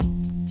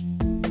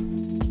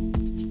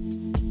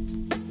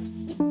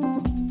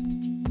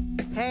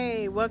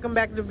welcome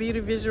back to Beauty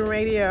Vision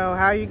Radio.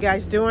 How are you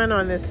guys doing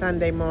on this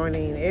Sunday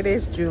morning? It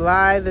is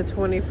July the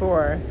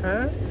 24th,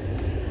 huh?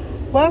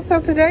 Well,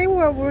 so today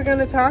what we're going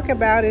to talk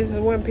about is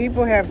when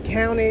people have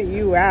counted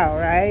you out,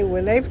 right?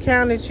 When they've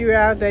counted you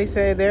out, they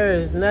say there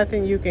is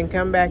nothing you can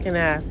come back and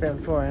ask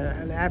them for.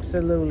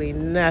 Absolutely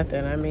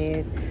nothing. I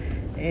mean,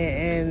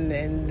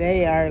 and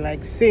they are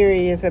like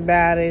serious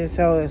about it.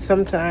 So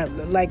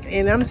sometimes,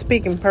 and I'm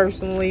speaking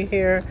personally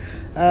here,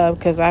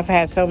 because I've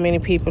had so many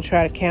people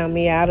try to count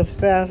me out of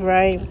stuff,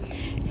 right?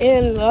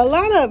 And a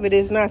lot of it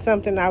is not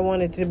something I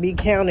wanted to be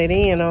counted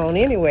in on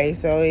anyway.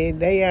 So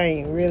they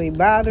ain't really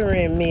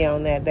bothering me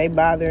on that. They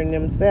bothering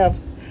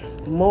themselves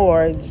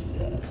more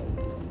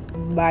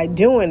by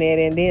doing it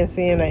and then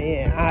seeing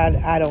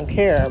I don't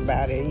care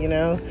about it, you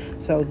know.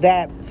 So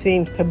that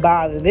seems to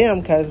bother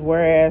them, because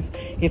whereas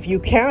if you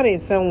counted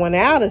someone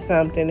out of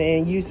something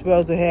and you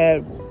supposed to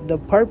have the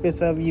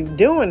purpose of you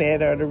doing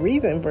it, or the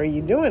reason for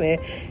you doing it,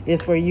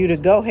 is for you to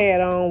go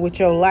head on with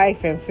your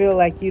life and feel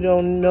like you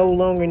don't no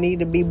longer need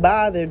to be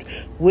bothered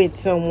with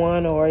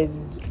someone or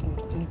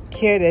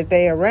care that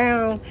they're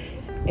around,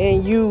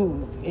 and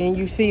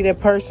you see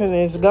that person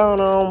is going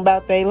on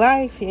about their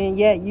life, and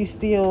yet you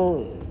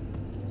still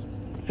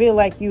feel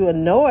like you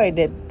annoyed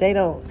that they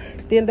don't,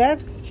 then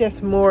that's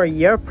just more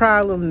your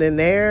problem than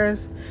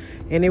theirs.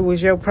 And it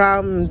was your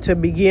problem to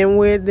begin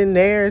with than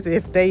theirs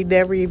if they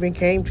never even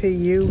came to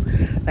you.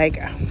 Like,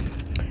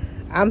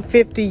 I'm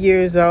 50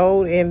 years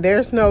old, and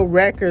there's no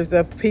records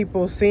of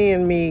people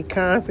seeing me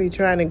constantly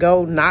trying to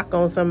go knock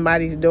on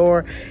somebody's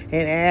door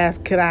and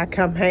ask, could I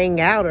come hang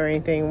out or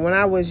anything. When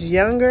I was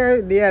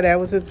younger, yeah, that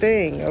was a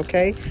thing,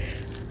 okay?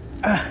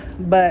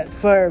 But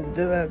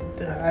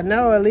I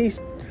know at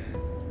least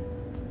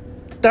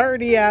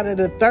 30 out of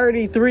the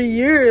 33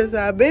 years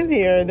I've been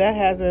here, that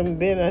hasn't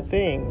been a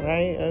thing,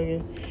 right?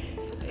 Okay.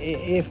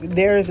 If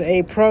there's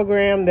a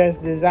program that's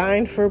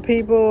designed for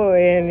people,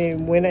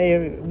 and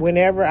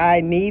whenever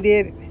I need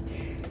it,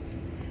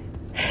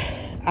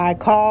 I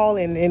call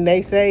and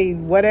they say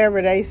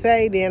whatever they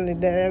say,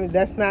 then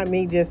that's not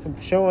me just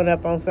showing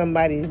up on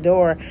somebody's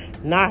door,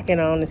 knocking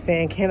on and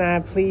saying, can I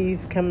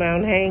please come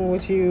out and hang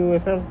with you or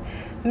something?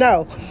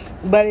 No.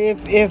 But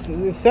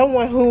if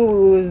someone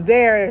who was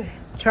there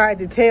tried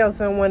to tell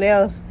someone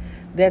else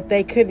that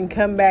they couldn't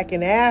come back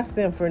and ask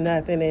them for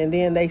nothing, and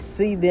then they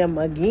see them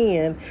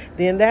again,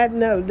 then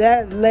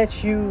that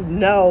lets you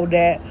know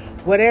that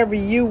whatever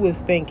you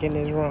was thinking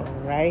is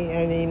wrong, right?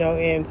 And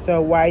and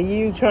so while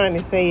you trying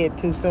to say it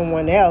to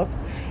someone else,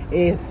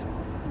 is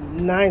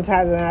 9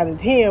 times out of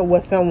 10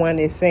 what someone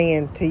is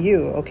saying to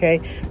you,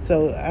 okay?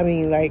 So I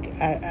mean,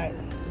 I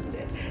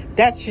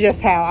that's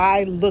just how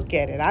I look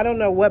at it. I don't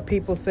know what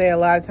people say a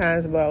lot of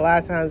times, but a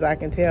lot of times I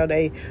can tell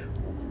they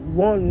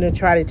wanting to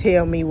try to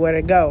tell me where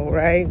to go,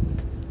 right?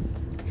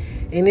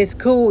 And it's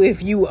cool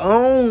if you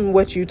own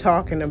what you're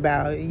talking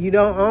about. You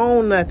don't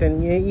own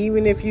nothing.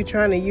 Even if you're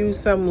trying to use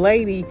some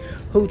lady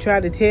who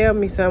tried to tell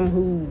me something,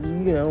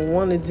 who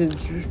wanted to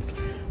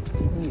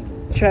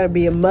try to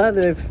be a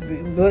mother,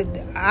 but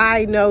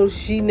I know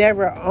she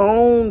never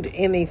owned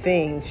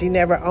anything. She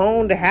never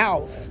owned a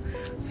house.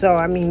 So,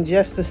 I mean,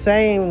 just the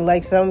same,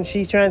 like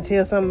she's trying to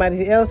tell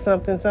somebody else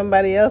something,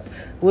 somebody else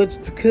which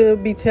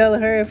could be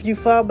telling her if you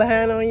fall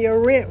behind on your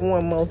rent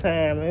one more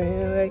time. I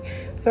mean,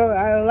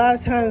 a lot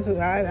of times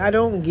I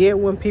don't get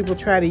when people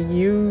try to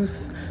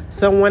use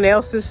someone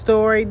else's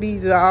story.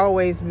 These are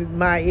always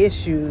my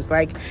issues.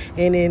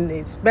 And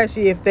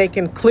especially if they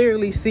can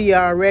clearly see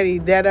already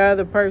that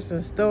other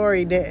person's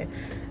story, that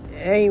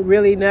ain't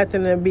really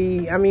nothing to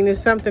be, I mean,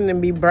 it's something to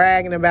be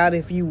bragging about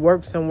if you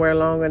work somewhere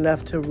long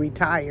enough to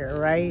retire,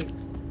 right?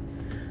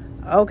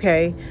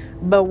 Okay,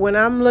 but when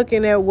I'm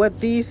looking at what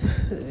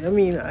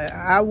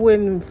I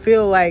wouldn't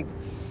feel like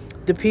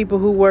the people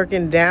who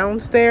working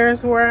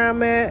downstairs where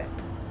I'm at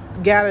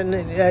got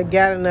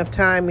enough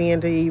time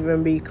in to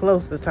even be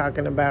close to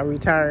talking about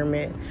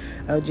retirement,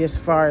 just as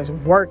far as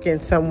working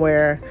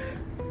somewhere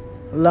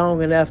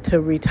long enough to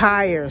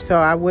retire. So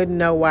I wouldn't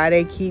know why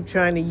they keep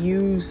trying to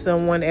use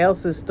someone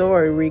else's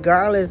story,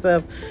 regardless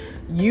of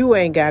you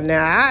ain't got.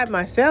 Now, I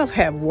myself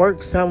have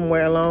worked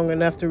somewhere long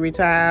enough to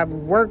retire. I've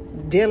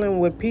worked dealing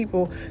with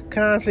people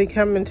constantly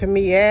coming to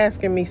me,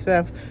 asking me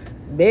stuff,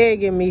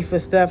 begging me for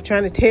stuff,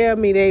 trying to tell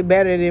me they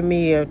better than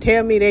me or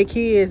tell me their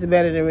kids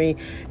better than me,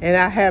 and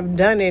I have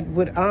done it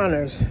with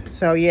honors.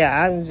 So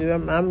yeah,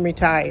 I'm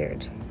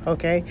retired,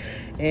 okay?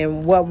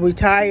 And what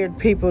retired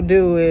people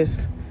do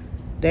is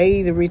they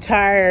either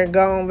retire,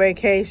 go on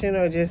vacation,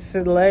 or just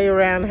lay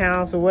around the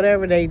house, or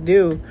whatever they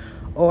do,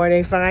 or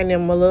they find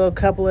them a little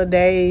couple of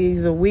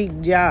days a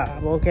week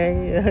job,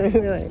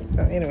 okay?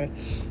 So anyway,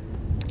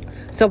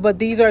 but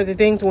these are the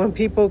things when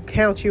people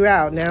count you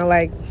out. Now,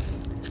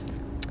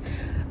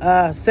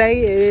 say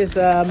it is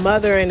a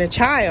mother and a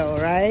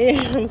child,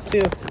 right? I'm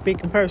still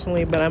speaking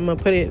personally, but I'm gonna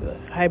put it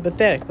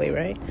hypothetically,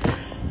 right?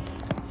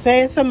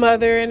 say it's a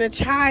mother and a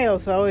child.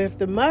 So if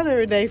the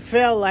mother, they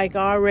felt like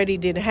already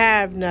didn't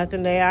have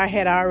nothing, I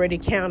had already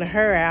counted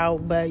her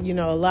out. But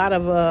a lot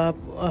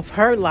of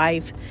her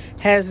life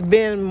has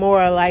been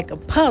more like a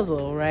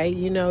puzzle, right?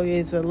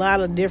 It's a lot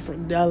of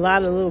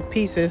little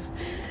pieces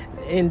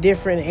in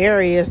different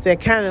areas that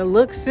kind of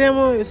look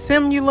similar,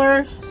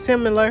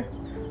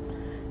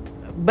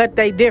 but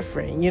they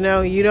different. You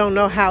don't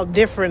know how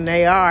different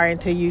they are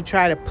until you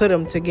try to put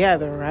them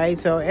together, right?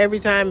 So every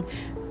time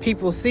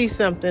people see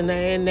something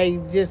and they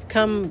just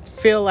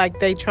feel like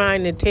they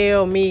trying to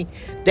tell me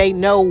they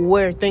know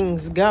where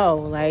things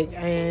go,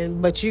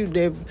 but you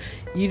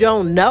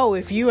don't know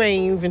if you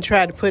ain't even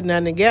tried to put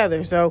nothing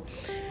together. So,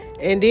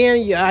 and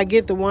then I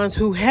get the ones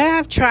who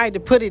have tried to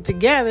put it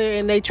together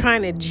and they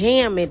trying to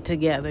jam it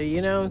together.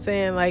 You know what I'm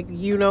saying? Like,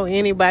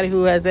 anybody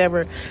who has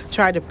ever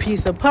tried to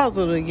piece a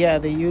puzzle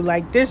together, you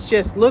like, this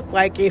just looked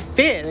like it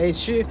fit. It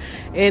should,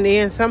 and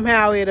then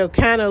somehow it'll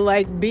kind of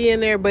like be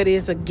in there, but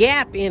it's a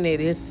gap in it.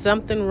 It's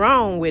something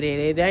wrong with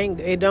it.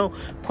 It don't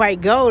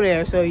quite go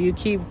there. So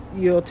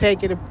you'll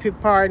take it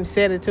apart and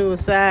set it to the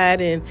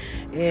side, and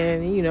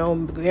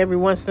every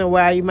once in a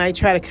while you might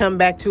try to come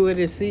back to it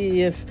to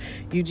see if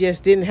you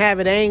just didn't have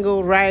it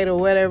angled right or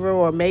whatever,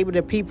 or maybe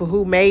the people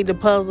who made the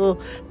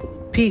puzzle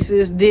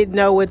pieces didn't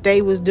know what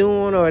they was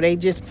doing, or they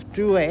just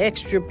threw an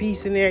extra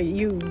piece in there.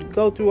 You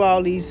go through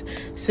all these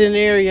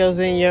scenarios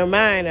in your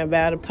mind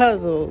about a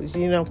puzzle,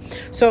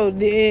 So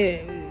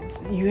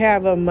you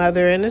have a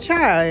mother and a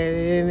child,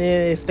 and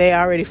if they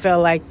already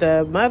felt like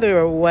the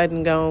mother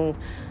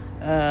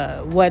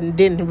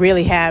didn't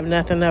really have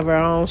nothing of her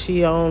own,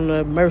 she on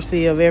the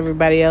mercy of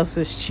everybody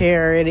else's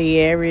charity.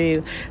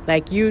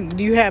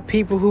 You have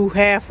people who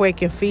halfway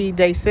can feed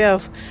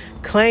themselves,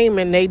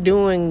 claiming they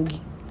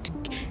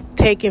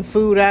taking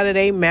food out of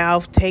their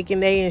mouth, taking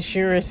their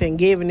insurance and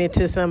giving it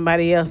to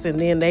somebody else, and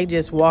then they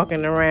just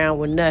walking around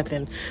with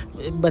nothing.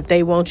 But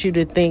they want you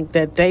to think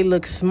that they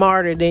look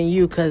smarter than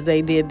you because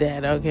they did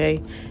that,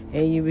 okay?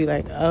 And you be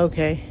like,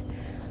 okay.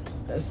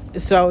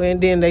 So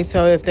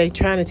if they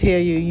trying to tell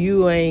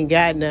you ain't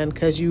got nothing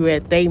because you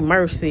at their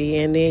mercy,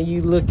 and then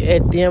you look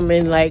at them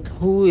and like,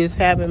 who is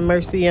having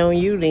mercy on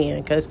you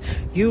then? Because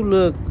you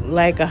look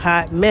like a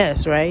hot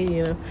mess,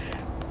 right?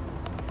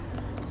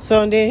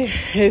 So then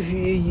if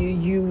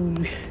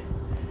you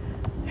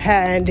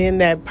and then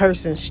that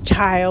person's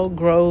child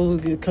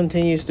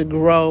continues to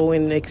grow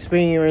and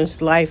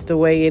experience life the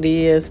way it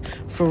is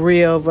for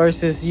real,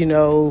 versus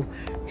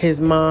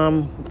his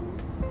mom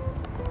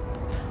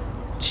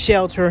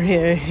shelter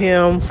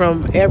him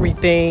from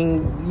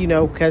everything,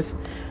 because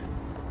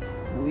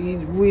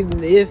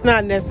it's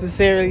not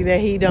necessarily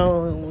that he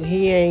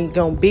ain't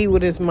gonna be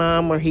with his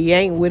mom, or he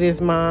ain't with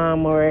his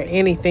mom, or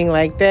anything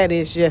like that.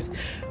 It's just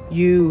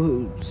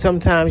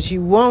sometimes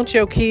you want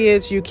your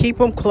kids, you keep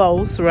them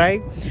close,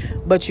 right?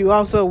 But you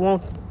also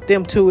want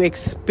them to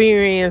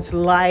experience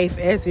life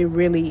as it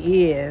really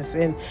is.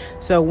 And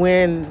so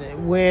when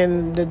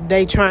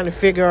they trying to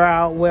figure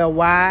out, well,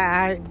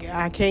 why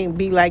I can't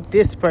be like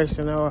this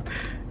person, or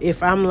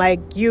if I'm like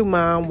you,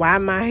 Mom, why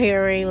my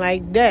hair ain't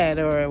like that,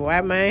 or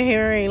why my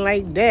hair ain't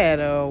like that,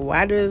 or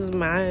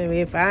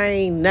if I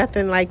ain't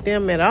nothing like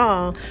them at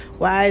all,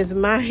 why is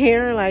my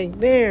hair like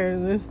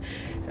theirs?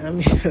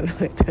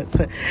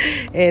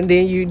 And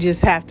then you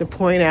just have to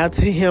point out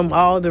to him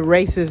all the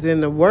races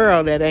in the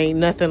world that ain't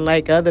nothing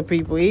like other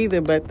people either,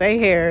 but their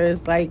hair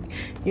is like,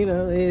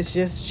 it's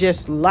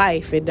just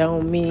life. It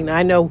don't mean,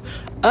 I know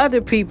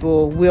other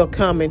people will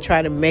come and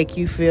try to make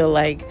you feel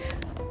like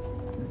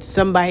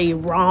somebody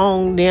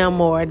wronged them,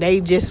 or they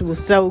just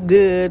was so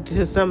good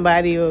to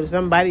somebody, or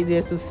somebody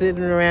just was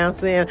sitting around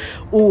saying,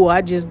 "Oh,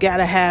 I just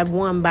gotta have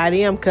one by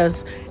them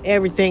because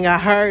everything I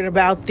heard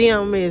about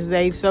them is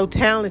they so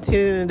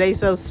talented and they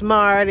so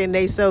smart and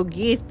they so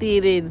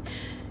gifted," and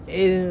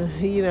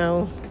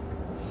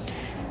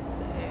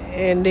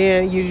and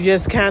then you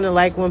just kind of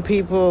like, when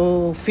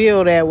people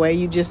feel that way,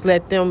 you just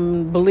let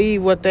them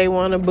believe what they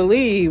want to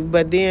believe.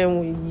 But then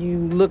when you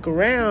look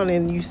around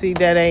and you see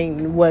that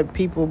ain't what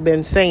people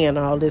been saying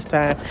all this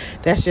time.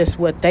 That's just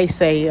what they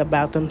say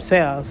about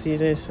themselves.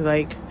 It's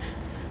like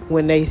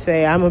when they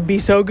say, I'm going to be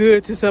so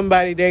good to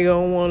somebody, they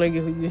going to want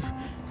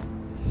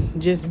to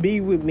just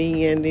be with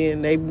me. And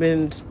then they've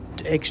been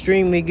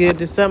extremely good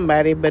to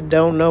somebody, but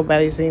don't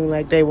nobody seem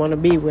like they want to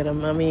be with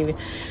them. I mean...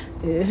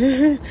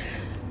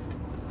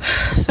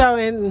 So,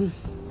 and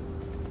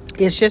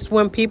it's just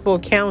when people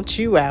count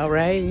you out,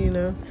 right?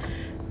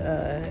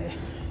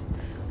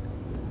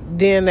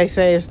 Then they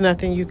say it's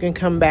nothing, you can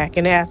come back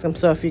and ask them.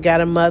 So if you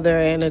got a mother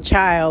and a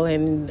child,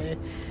 and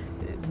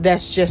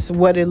that's just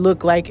what it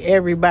looked like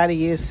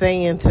everybody is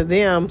saying to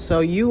them. So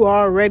you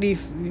already,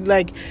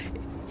 like,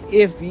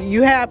 if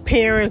you have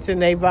parents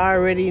and they've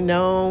already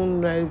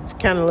known,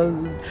 kind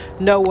of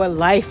know what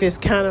life is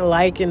kind of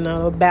like and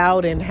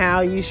about, and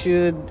how you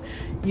should,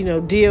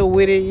 deal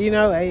with it.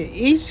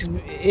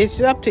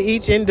 It's up to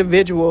each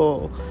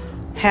individual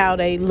how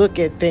they look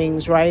at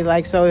things, right?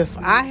 Like, so if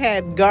I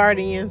had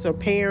guardians or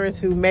parents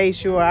who made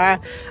sure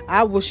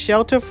I was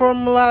sheltered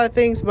from a lot of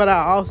things, but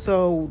I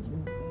also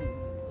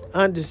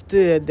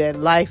understood that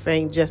life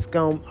ain't just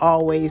gonna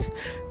always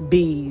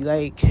be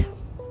like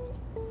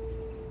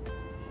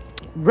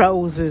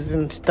roses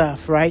and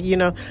stuff, right?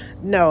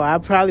 No, I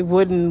probably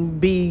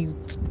wouldn't be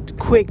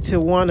quick to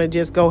want to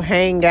just go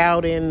hang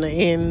out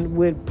in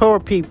with poor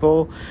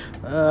people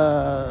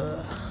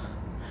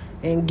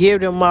and give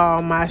them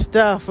all my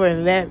stuff,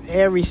 and let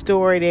every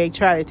story they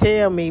try to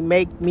tell me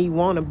make me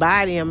want to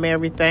buy them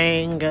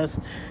everything because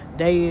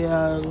they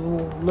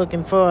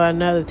looking for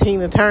another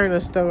Tina Turner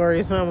story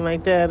or something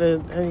like that.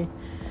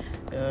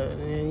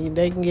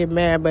 They can get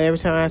mad, but every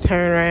time I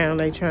turn around,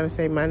 they trying to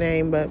say my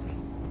name. But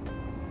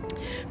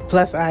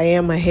plus, I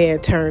am a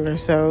head turner,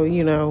 so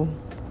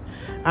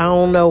I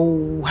don't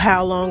know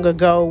how long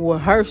ago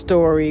what her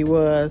story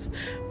was,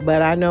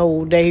 but I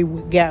know they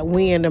got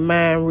wind of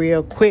mine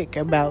real quick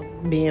about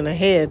being a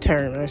head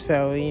turner.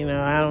 So,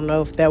 I don't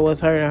know if that was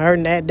her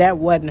that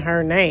wasn't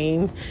her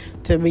name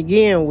to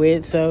begin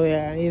with. So,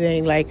 it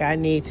ain't like I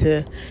need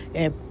to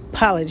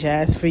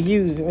apologize for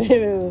using it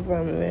or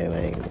something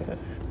like that.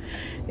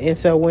 And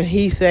so when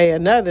he say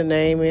another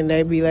name and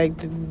they be like,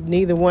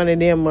 neither one of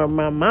them are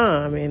my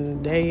mom,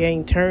 and they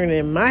ain't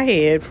turning my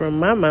head from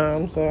my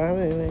mom. So I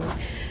mean,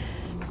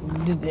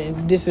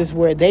 this is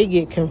where they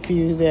get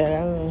confused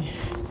at.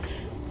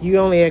 You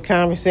only a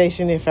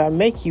conversation if I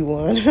make you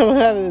one.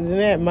 Other than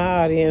that,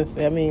 my audience,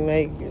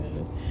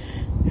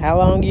 how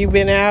long you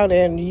been out,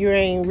 and you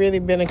ain't really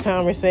been a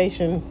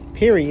conversation,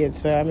 period.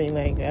 So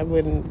I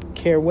wouldn't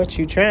care what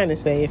you trying to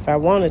say. If I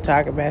want to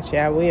talk about you,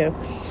 I will.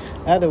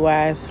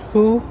 Otherwise,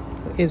 who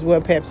is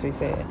what Pepsi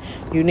said.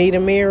 You need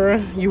a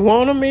mirror? You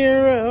want a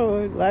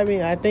mirror?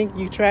 I think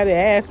you tried to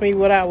ask me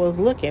what I was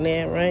looking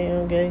at, right?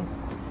 Okay.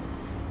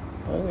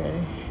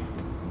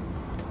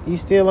 You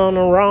still on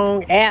the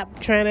wrong app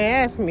trying to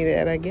ask me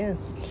that, I guess.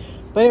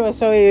 But anyway,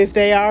 so if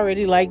they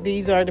already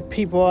these are the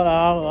people,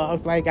 I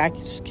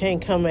just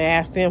can't come and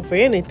ask them for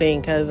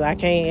anything because I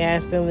can't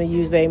ask them to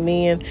use their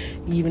men,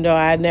 even though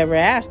I never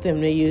asked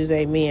them to use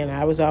their men.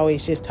 I was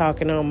always just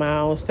talking on my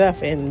own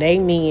stuff, and they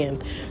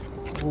men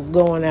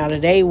going out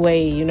of their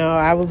way.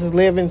 I was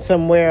living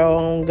somewhere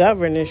on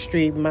Governor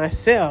Street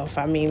myself.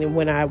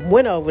 When I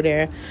went over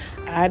there,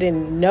 I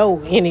didn't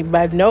know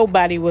anybody.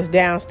 Nobody was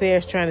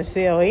downstairs trying to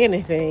sell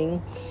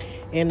anything.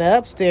 And the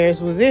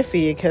upstairs was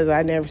iffy because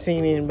I never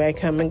seen anybody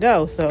come and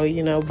go. So,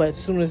 but as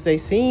soon as they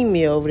seen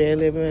me over there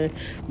living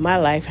my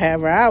life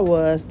however I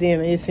was,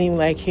 then it seemed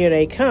like here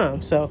they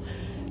come. So,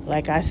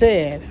 like I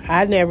said,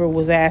 I never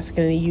was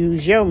asking to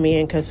use your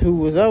men because who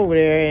was over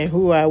there and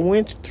who I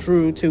went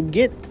through to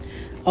get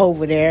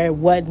over there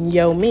wasn't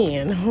your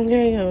men.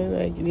 Okay,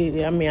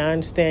 I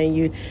understand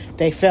you.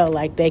 They felt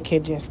like they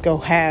could just go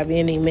have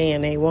any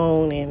man they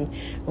want,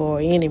 or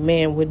any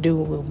man would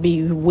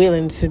be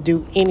willing to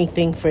do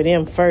anything for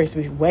them first,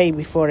 way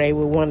before they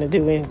would want to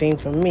do anything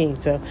for me.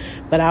 So,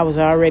 but I was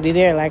already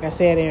there, like I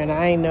said, and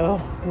I ain't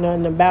know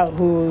nothing about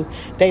who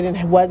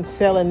wasn't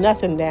selling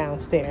nothing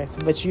downstairs.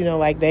 But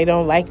they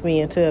don't like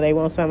me until they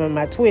want some of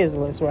my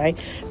Twizzlers, right?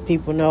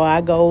 People know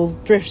I go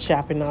thrift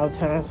shopping all the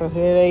time, so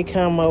here they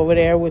come over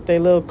there with their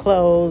little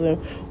clothes and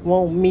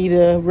want me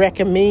to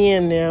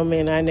recommend them,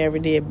 and I never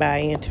did buy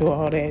into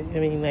all that.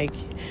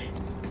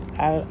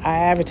 I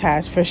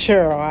advertise for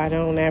sure, or I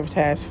don't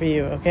advertise for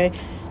you, okay?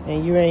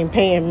 And you ain't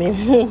paying me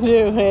to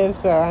do it,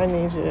 so I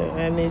need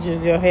you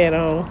to go ahead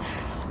on.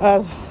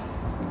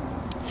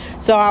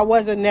 So I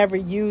wasn't never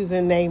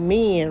using they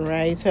men,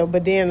 right? So,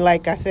 but then,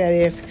 like I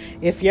said,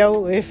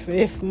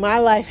 if my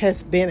life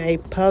has been a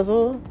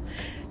puzzle,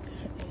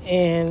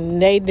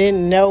 and they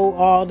didn't know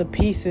all the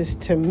pieces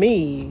to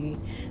me,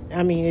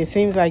 it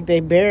seems like they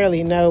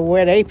barely know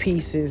where they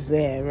pieces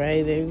at,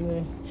 right?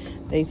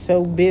 They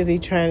so busy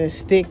trying to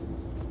stick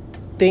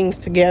things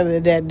together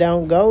that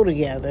don't go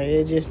together.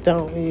 It just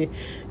don't.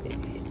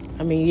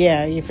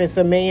 If it's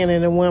a man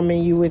and a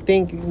woman, you would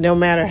think no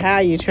matter how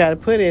you try to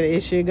put it,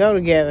 it should go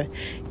together.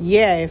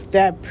 Yeah, if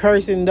that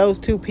person, those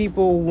two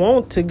people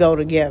want to go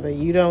together,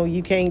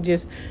 you can't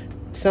just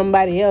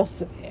somebody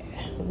else,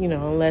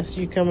 unless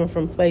you're coming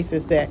from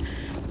places that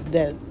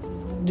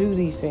do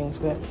these things.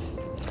 But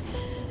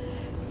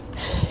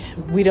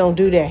we don't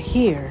do that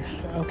here.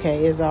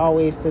 Okay, is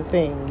always the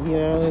thing,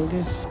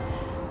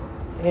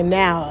 and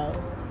now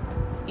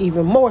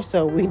even more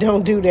so, we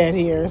don't do that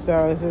here.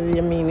 So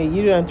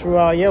you done threw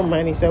all your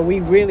money, so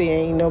we really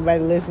ain't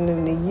nobody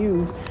listening to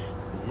you.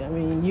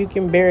 You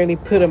can barely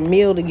put a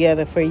meal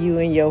together for you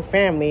and your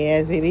family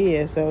as it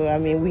is. So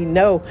we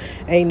know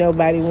ain't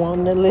nobody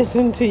wanting to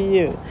listen to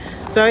you.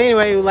 So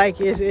anyway,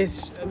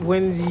 it's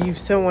when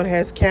someone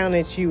has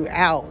counted you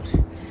out.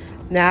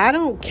 Now, I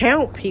don't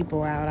count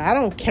people out. I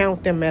don't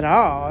count them at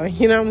all.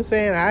 You know what I'm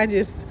saying? I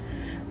just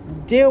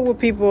deal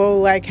with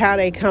people like how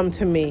they come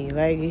to me.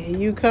 Like,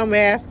 you come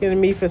asking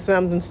me for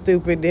something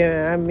stupid,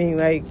 then,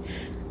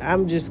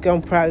 I'm just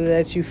going to probably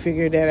let you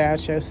figure that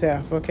out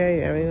yourself,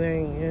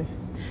 okay?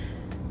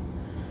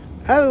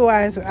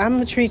 Otherwise, I'm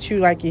going to treat you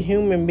like a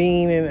human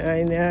being,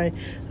 and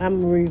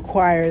I'm going to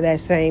require that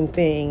same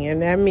thing.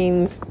 And that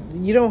means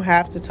you don't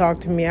have to talk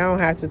to me. I don't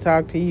have to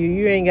talk to you.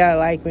 You ain't got to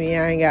like me.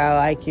 I ain't got to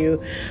like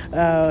you.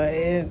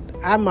 And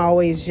I'm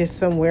always just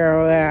somewhere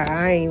where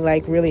I ain't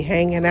like really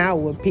hanging out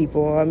with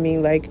people. I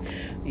mean, like,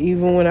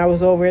 even when I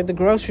was over at the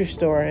grocery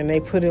store and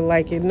they put it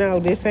like it, no,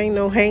 this ain't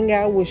no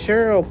hangout with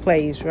Cheryl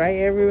place, right?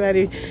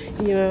 Everybody,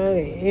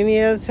 any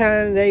other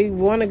time they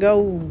want to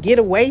go get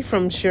away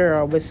from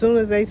Cheryl, but as soon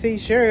as they see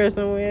Cheryl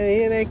somewhere,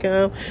 here they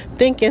come,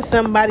 thinking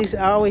somebody's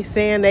always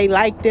saying they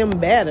like them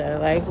better.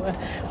 Like,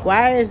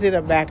 why is it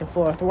a back and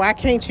forth? Why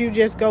can't you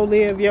just go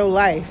live your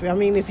life? I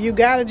mean, if you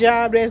got a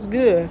job, that's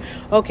good.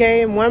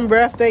 Okay, in one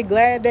breath, they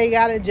glad they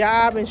got a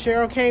job and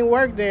Cheryl can't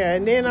work there.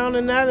 And then on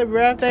another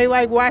breath, they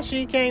like, why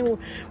she can't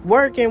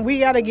work and we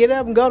got to get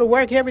up and go to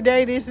work every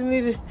day, this and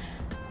this.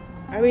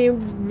 I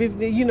mean,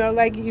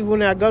 like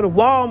when I go to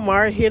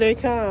Walmart, here they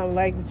come.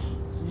 Like,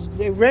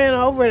 they ran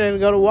over there to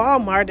go to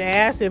Walmart to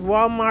ask if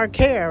Walmart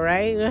care,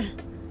 right?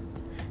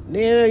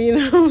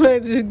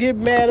 Then, just get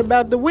mad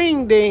about the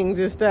wingdings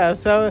and stuff.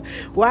 So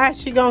why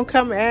is she going to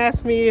come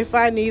ask me if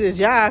I need a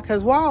job?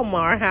 Because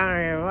Walmart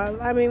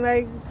hiring. I mean,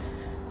 like,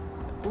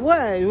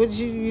 what?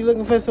 You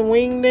looking for some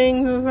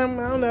wingdings or something?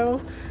 I don't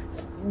know.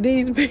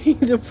 These be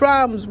the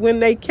problems when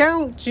they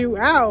count you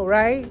out,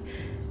 right?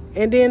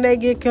 And then they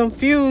get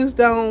confused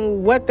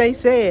on what they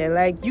said.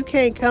 Like, you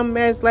can't come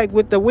as like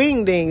with the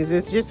wingdings.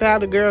 It's just how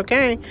the girl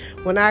came.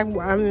 When I'm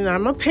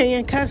a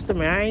paying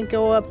customer. I ain't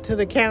go up to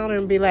the counter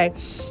and be like,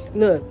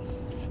 look,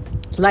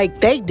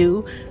 like they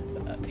do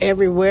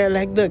everywhere.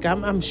 Like, look,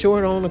 I'm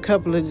short on a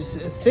couple of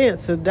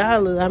cents,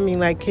 $1. I mean,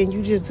 like, can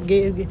you just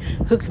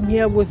hook me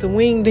up with some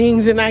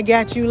wingdings and I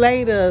got you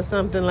later or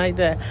something like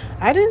that?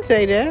 I didn't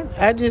say that.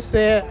 I just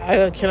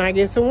said, can I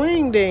get some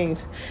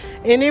wingdings?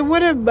 And I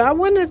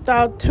wouldn't have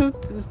thought two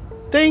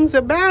things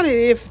about it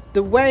if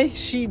the way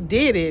she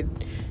did it,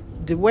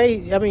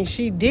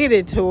 she did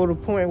it to the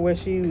point where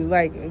she was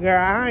like,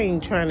 girl, I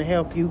ain't trying to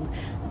help you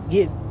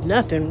get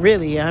nothing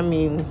really. I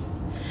mean,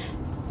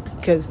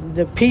 because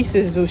the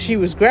pieces she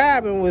was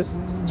grabbing was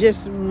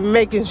just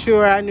making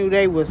sure I knew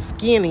they were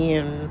skinny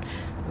and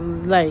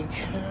like,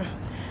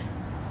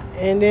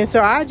 and then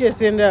so I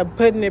just ended up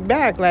putting it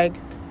back. Like,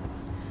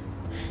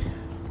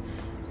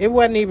 it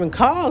wasn't even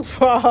cause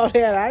for all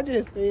that.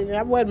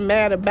 I wasn't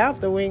mad about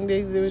the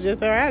wingdings. It was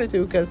just her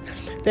attitude, because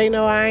they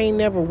know I ain't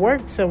never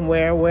worked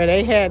somewhere where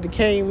they had to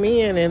came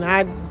in and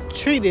I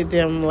treated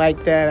them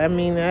like that. I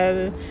mean,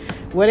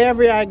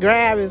 whatever I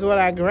grab is what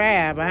I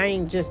grab. I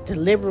ain't just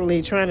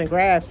deliberately trying to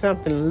grab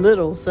something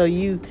little so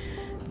you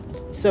get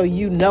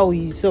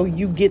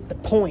the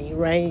point,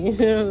 right?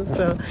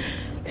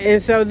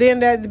 So then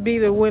that'd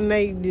be when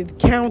they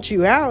count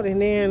you out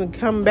and then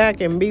come back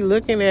and be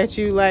looking at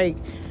you like,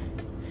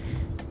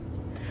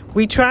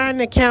 we trying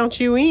to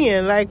count you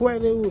in. Like,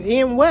 what?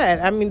 In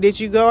what? I mean, did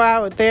you go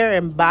out there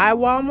and buy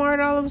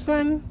Walmart all of a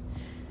sudden?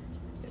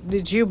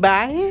 Did you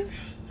buy it?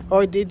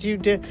 Or did you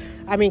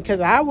because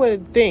I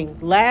would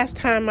think last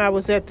time I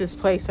was at this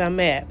place I'm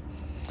at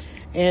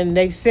and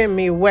they sent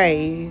me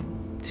away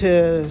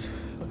to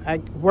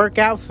work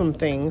out some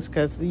things,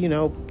 because,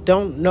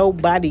 don't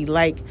nobody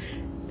like,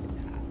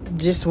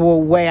 just the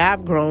way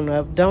I've grown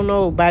up, don't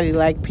nobody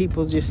like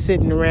people just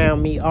sitting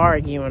around me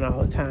arguing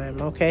all the time,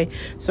 okay?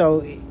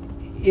 So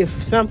if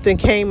something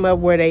came up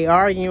where they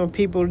arguing,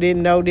 people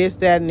didn't know this,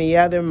 that, and the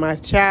other, my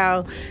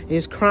child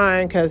is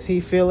crying because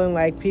he feeling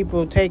like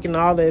people taking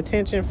all the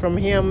attention from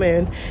him,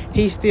 and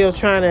he's still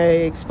trying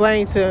to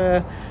explain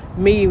to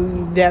me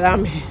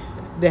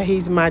that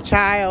he's my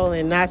child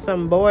and not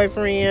some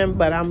boyfriend,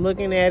 but I'm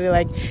looking at it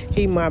like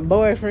he my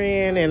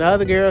boyfriend, and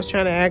other girls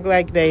trying to act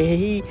like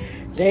they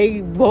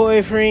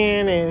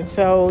boyfriend. And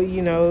so,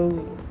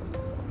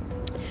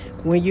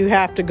 when you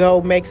have to go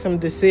make some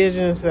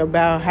decisions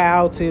about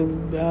how to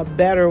a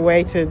better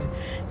way to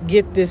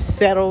get this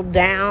settled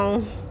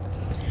down,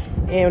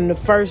 and the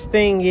first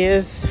thing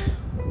is,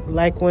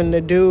 like when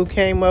the dude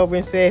came over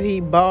and said he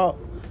bought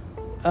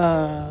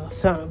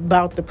something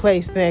about the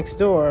place next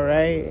door,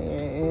 right?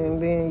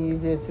 And then you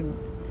just,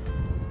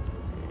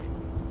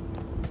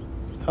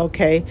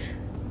 okay,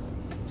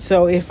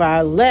 so if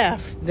I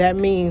left, that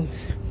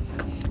means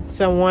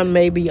someone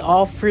maybe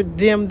offered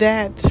them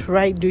that,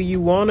 right? Do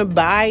you want to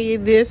buy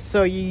this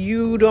so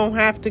you don't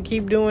have to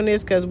keep doing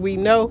this? Because we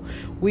know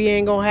we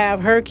ain't going to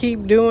have her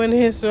keep doing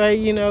this, right?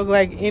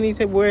 Like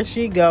anytime where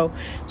she go,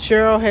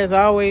 Cheryl has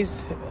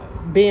always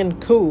been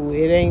cool.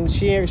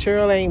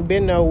 Cheryl ain't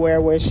been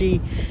nowhere where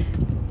she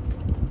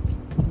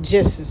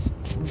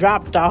just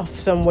dropped off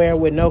somewhere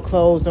with no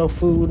clothes, no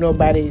food,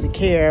 nobody to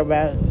care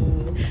about.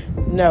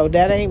 No,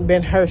 that ain't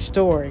been her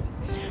story.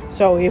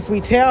 So if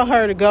we tell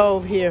her to go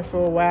over here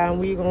for a while,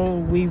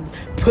 and we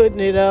putting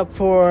it up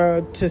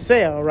to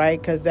sell, right?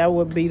 Because that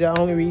would be the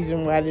only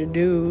reason why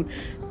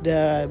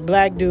the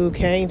black dude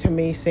came to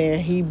me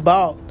saying he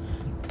bought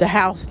the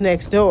house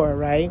next door,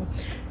 right?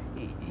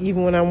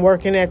 Even when I was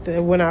working at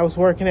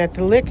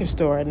the liquor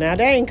store. Now,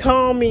 they ain't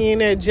call me in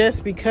there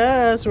just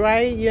because,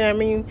 right? You know what I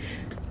mean?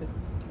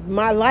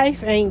 my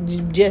life ain't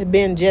just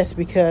been just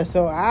because.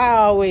 So I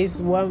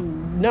always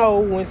know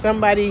when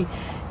somebody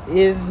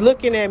is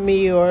looking at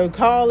me or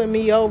calling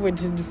me over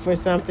for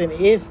something,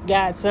 it's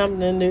got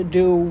something to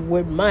do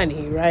with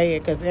money, right?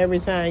 Because every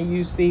time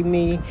you see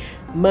me,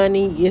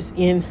 money is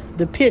in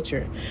the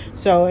picture.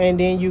 So, and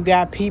then you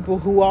got people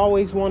who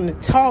always want to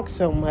talk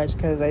so much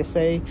because they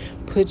say,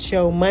 put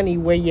your money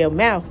where your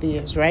mouth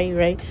is,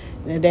 right?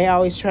 And they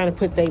always trying to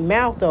put their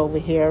mouth over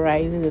here,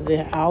 right?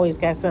 They always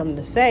got something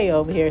to say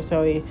over here.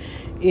 So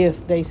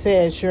if they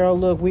said, Cheryl,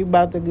 look, we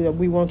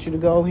want you to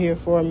go over here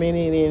for a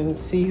minute and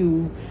see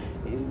who,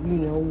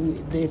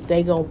 if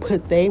they gonna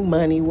put their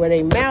money where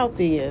their mouth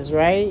is,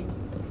 right?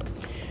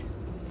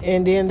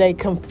 And then they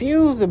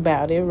confused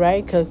about it,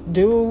 right? Because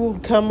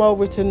dude come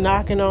over to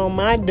knocking on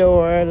my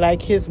door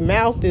like his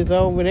mouth is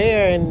over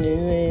there,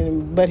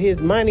 but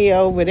his money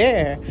over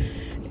there.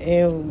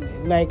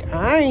 And like,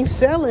 I ain't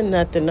selling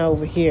nothing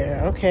over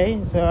here,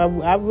 okay? So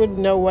I wouldn't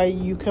know why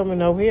you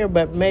coming over here,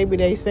 but maybe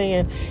they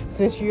saying,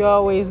 since you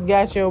always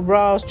got your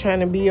bras trying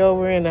to be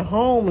over in a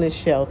homeless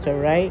shelter,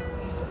 right?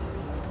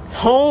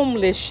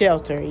 Homeless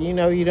shelter, you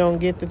don't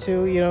get the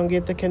two, you don't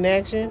get the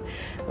connection.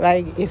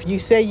 Like, if you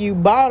say you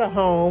bought a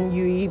home,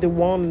 you either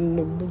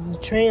want to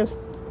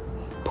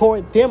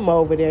transport them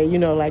over there,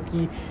 like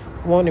you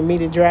wanted me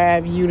to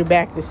drive you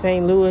back to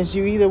St. Louis,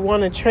 you either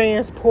want to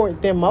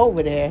transport them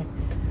over there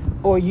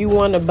or you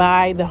want to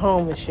buy the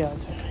homeless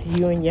shelter,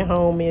 you and your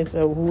homies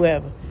or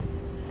whoever.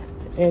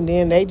 And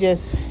then they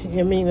just,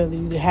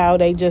 how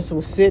they just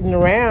was sitting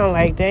around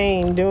like they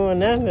ain't doing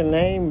nothing. They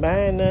ain't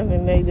buying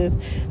nothing. They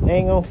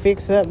ain't going to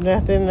fix up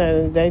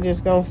nothing. They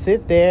just going to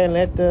sit there and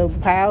let the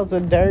piles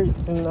of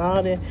dirt and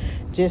all that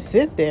just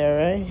sit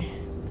there, right?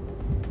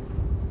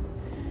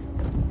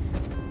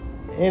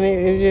 And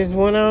it just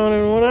went on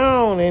and went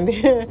on. And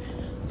then,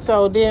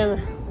 so then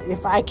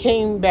if I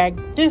came back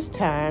this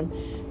time,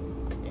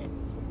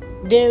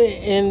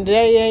 and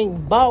they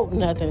ain't bought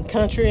nothing.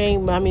 Country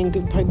ain't,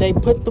 they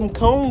put them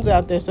cones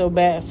out there so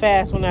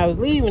fast when I was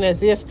leaving,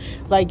 as if,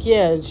 like,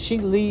 yeah, she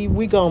leave,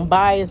 we gonna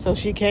buy it so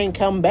she can't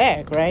come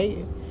back, right?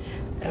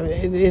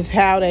 It's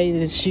how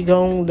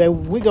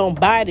we gonna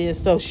buy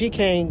this so she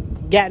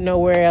can't got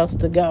nowhere else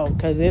to go,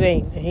 because it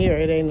ain't here,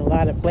 it ain't a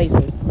lot of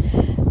places.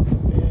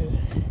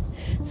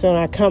 So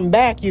when I come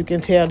back, you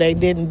can tell they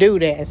didn't do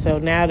that. So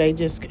now they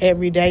just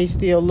every day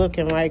still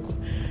looking like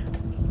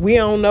we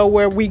don't know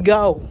where we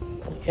go.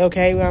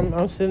 Okay,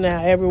 I'm sitting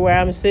out everywhere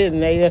I'm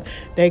sitting.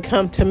 They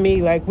come to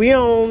me like, we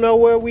don't know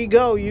where we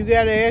go. You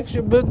got an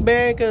extra book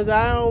bag? Because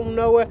I don't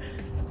know where.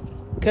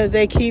 Because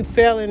they keep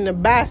failing to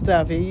buy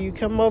stuff. You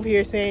come over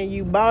here saying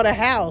you bought a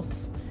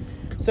house.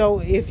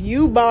 So if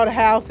you bought a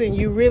house and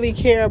you really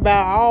care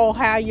about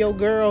how your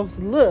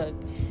girls look,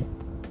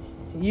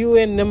 you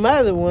and them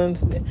other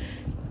ones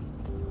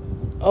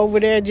over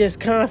there just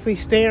constantly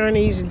staring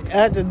each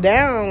other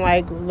down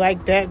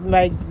like that,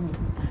 like,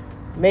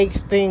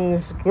 makes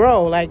things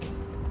grow. Like,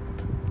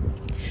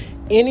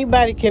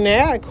 anybody can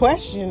ask a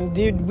question,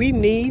 did we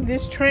need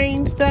this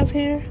train stuff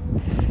here,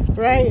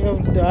 right?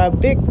 A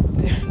big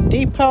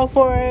depot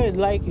for it,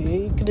 like,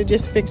 you could have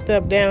just fixed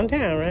up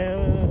downtown,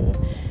 right?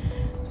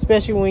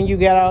 Especially when you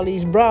got all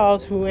these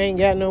bras who ain't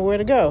got nowhere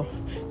to go.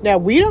 Now,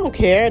 we don't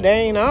care,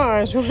 they ain't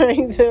ours,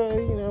 right?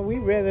 So, we'd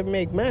rather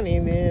make money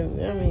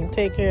than,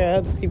 take care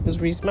of other people's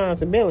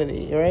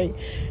responsibility, right?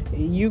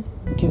 You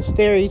can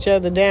stare each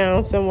other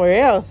down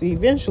somewhere else.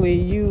 Eventually,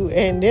 you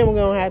and them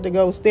gonna have to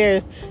go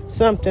stare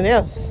something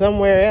else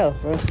somewhere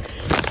else.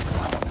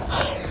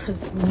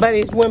 But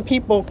it's when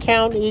people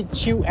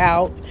counted you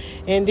out,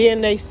 and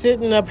then they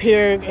sitting up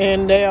here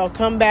and they'll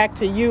come back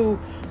to you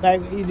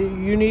like,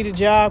 you need a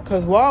job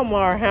because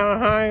Walmart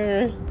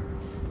hiring.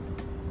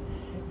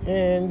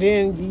 And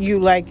then you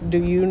like,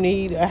 do you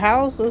need a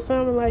house or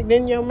something? Like,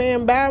 didn't your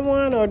man buy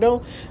one? Or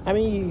don't,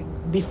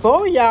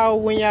 before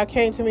when y'all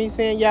came to me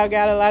saying y'all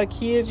got a lot of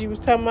kids, you was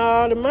talking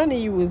about all the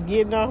money you was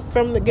getting off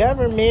from the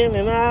government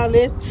and all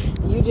this.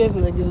 You just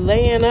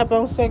laying up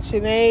on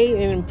Section 8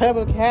 and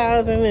public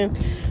housing. And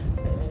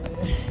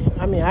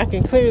I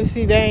can clearly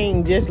see they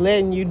ain't just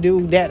letting you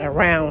do that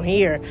around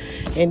here.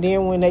 And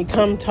then when they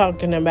come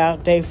talking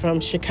about they from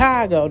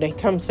Chicago, they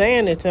come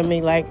saying it to me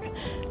like,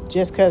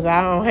 just because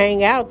I don't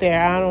hang out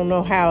there, I don't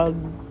know how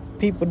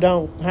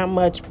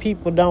much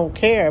people don't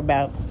care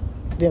about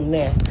them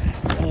there.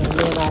 And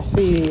then I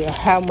see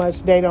how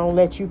much they don't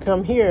let you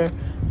come here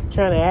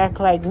trying to act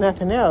like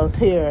nothing else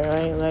here,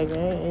 right? Like,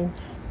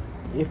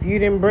 if you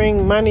didn't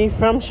bring money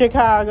from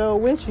Chicago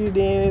with you,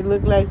 then it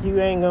looked like you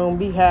ain't going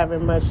to be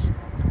having much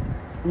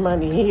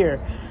money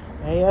here.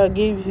 They'll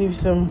give you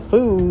some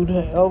food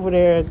over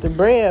there at the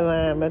bread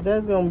line, but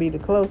that's going to be the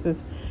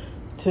closest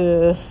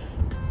to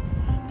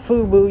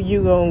FUBU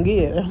you gonna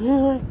get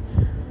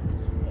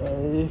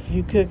if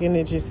you cooking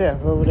it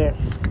yourself over there.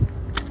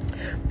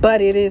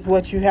 But it is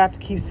what you have to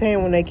keep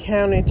saying when they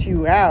counted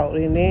you out.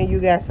 And then you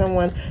got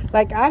someone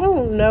like, I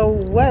don't know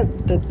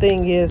what the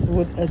thing is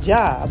with a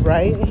job,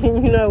 right?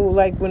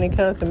 Like when it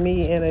comes to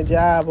me and a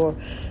job, or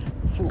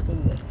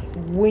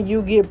when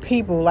you get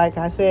people, like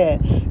I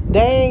said, they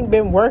ain't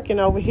been working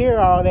over here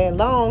all that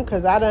long,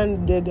 because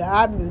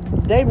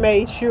they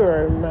made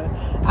sure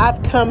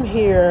I've come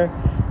here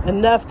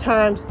enough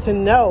times to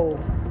know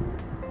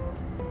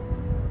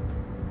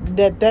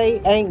that they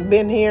ain't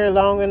been here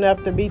long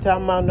enough to be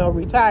talking about no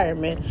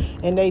retirement.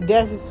 And they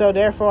definitely, so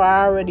therefore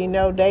I already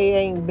know they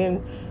ain't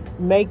been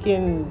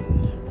making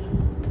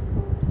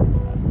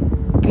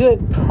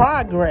good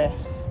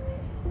progress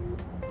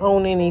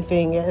on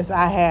anything as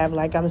I have.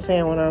 Like I'm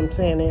saying, when I'm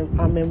saying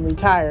I'm in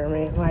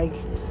retirement, like,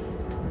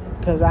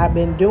 because I've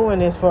been doing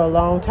this for a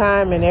long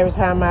time, and every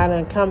time I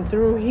done come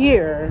through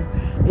here,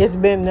 it's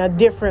been a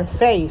different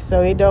face.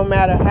 So it don't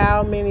matter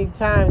how many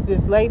times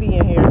this lady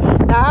in here.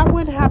 Now, I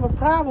wouldn't have a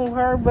problem with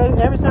her, but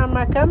every time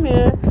I come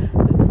here,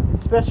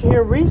 especially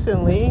here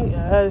recently,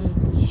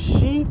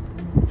 she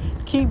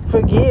keep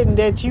forgetting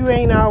that you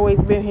ain't always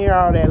been here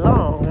all that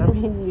long. I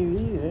mean,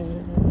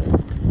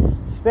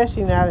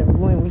 especially now that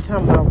when we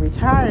talking about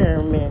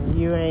retirement,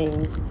 you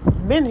ain't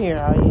been here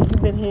all year.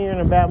 You've been hearing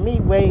about me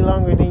way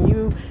longer than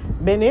you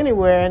been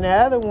anywhere. And the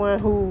other one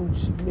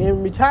who's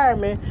in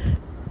retirement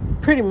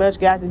pretty much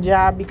got the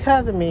job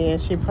because of me,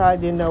 and she probably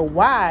didn't know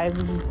why.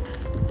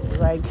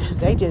 Like,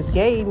 they just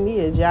gave me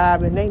a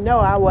job, and they know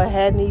I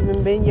hadn't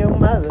even been your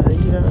mother,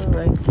 you know,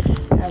 like,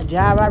 a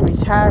job I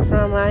retired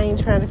from. I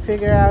ain't trying to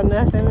figure out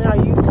nothing. No,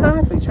 you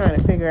constantly trying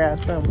to figure out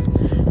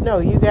something. No,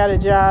 you got a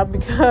job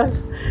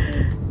because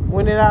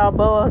when it all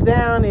boils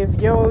down,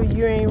 if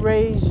you ain't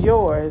raised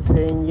yours,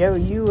 and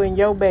you and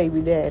your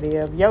baby daddy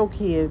of your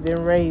kids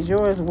didn't raise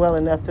yours well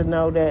enough to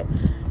know that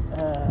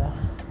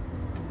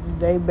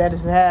they better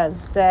have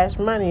stashed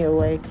money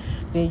away,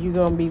 then you're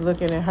gonna be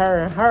looking at her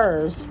and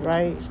hers,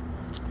 right?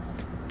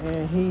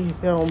 And he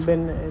gonna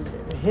been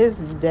his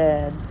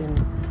dad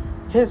and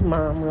his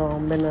mom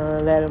gonna been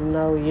let him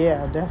know,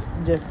 yeah,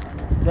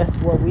 that's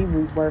what we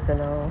be working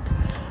on.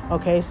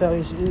 Okay, so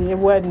it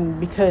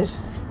wasn't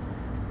because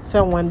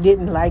someone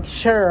didn't like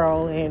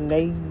Cheryl and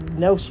they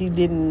know she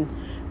didn't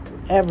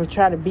ever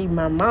try to be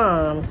my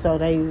mom, so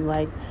they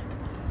like,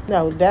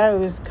 no, that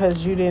was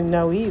because you didn't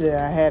know either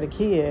I had a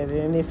kid.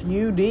 And if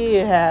you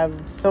did have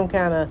some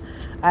kind of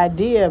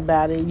idea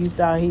about it, you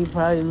thought he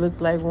probably looked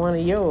like one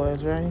of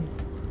yours, right?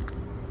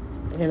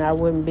 And I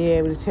wouldn't be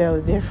able to tell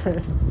the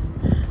difference.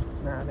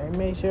 No, they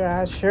made sure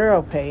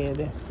Cheryl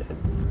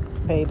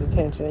paid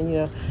attention. You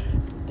know,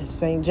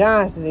 St.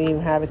 John's didn't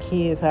even have a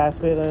kids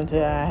hospital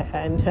until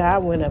I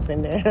went up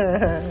in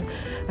there.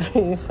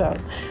 So,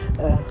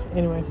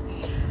 anyway.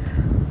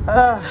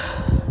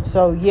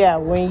 So yeah,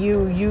 when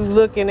you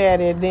looking at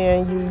it,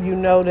 then you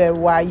know that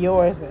why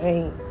yours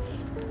ain't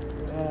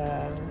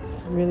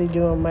really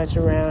doing much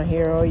around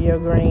here, or your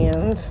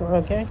grands,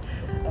 okay?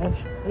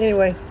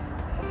 Anyway,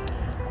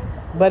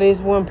 but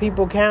it's when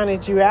people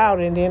counted you out,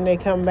 and then they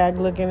come back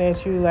looking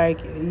at you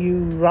like you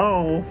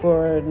wrong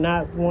for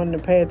not wanting to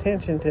pay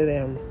attention to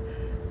them.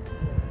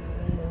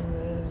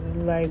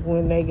 Like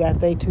when they got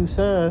their two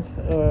sons,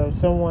 or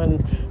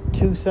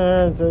two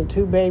sons or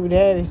two baby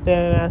daddies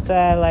standing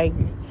outside, like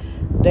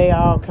they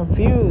all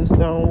confused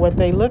on what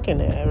they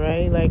looking at,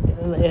 right? Like,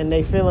 and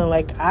they feeling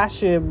like I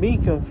should be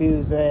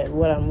confused at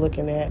what I'm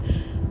looking at,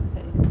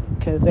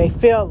 because they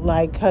felt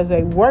like, because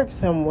they work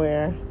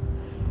somewhere,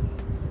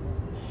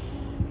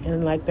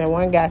 and like that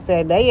one guy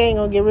said, they ain't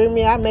gonna get rid of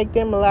me, I make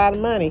them a lot of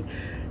money,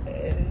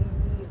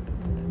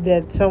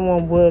 that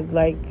someone would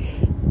like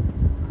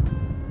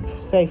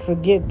say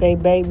forget they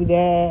baby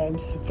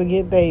dads,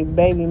 forget they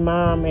baby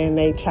mom and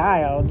they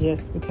child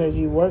just because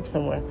you work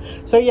somewhere.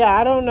 So yeah,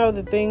 I don't know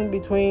the thing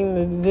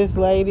between this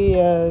lady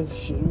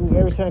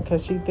every time,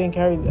 because she think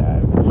her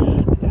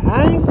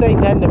I ain't say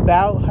nothing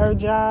about her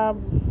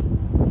job.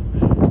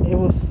 It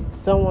was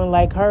someone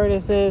like her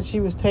that says she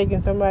was taking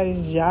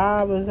somebody's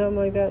job or something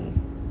like that.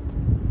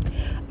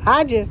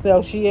 I just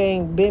know she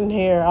ain't been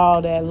here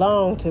all that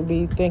long to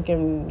be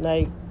thinking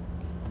like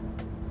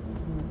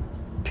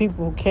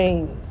people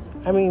can't.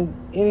 I mean,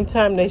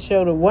 anytime they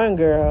show the one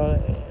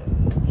girl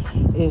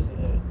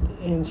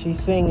and she's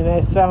singing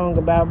that song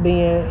about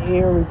being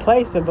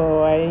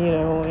irreplaceable,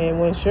 and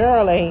when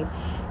Cheryl ain't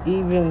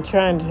even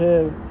trying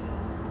to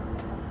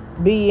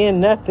be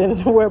in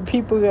nothing where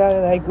people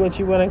are like, what,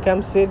 you want to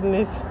come sit in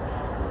this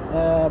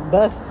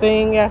bus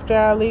thing after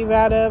I leave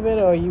out of it,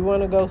 or you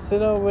want to go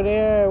sit over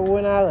there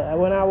when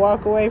I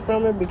walk away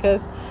from it,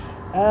 because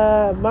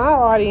my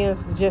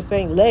audience just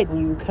ain't letting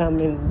you come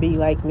and be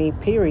like me,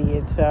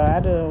 period. So I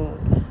don't.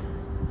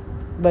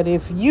 But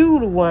if you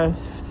the one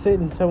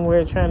sitting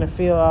somewhere trying to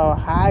feel all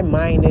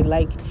high-minded,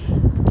 like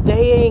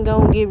they ain't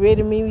gonna get rid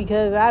of me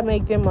because I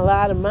make them a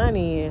lot of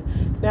money.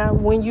 And now,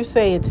 when you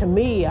say it to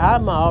me,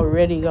 I'm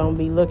already gonna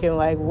be looking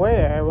like,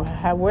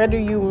 where do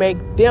you make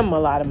them a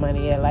lot of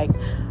money at? Like,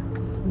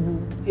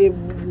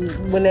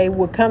 when they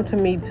would come to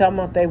me talking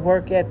about they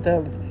work at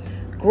the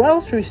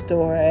grocery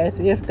store, as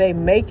if they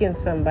making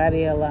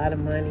somebody a lot of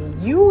money.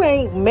 You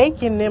ain't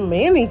making them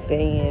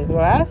anything, is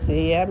what I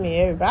see. I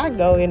mean, if I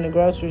go in the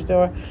grocery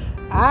store,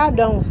 I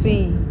don't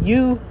see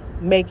you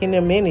making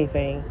them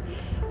anything.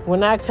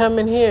 When I come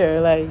in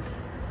here, like,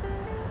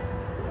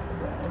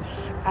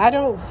 I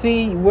don't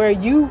see where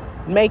you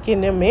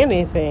making them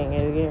anything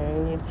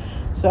again.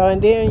 So,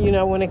 and then,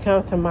 when it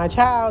comes to my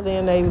child,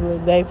 then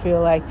they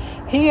feel like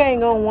he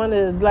ain't gonna want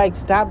to like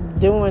stop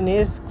doing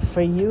this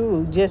for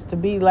you just to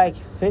be like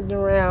sitting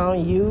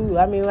around you.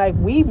 I mean, like,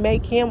 we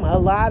make him a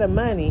lot of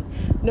money.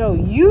 No,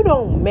 you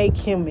don't make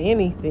him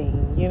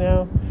anything.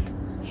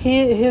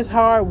 His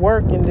hard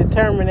work and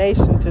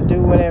determination to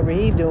do whatever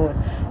he doing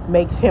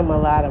makes him a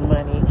lot of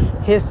money.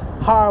 His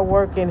hard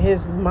work and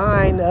his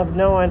mind of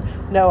knowing,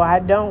 no, I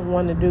don't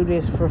want to do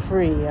this for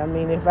free. I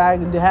mean, if I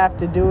have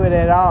to do it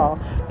at all,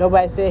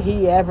 nobody said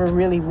he ever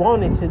really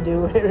wanted to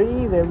do it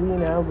either,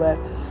 but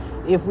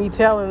if we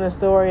telling a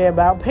story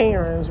about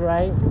parents,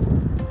 right?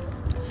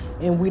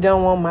 And we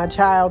don't want my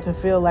child to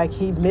feel like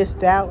he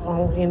missed out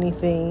on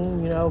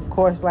anything, of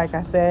course, like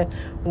I said,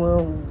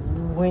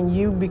 when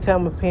you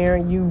become a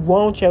parent, you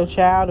want your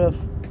child to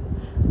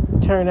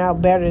turn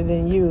out better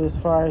than you, as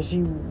far as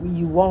you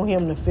want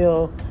him to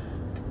feel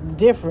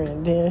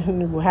different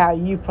than how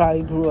you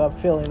probably grew up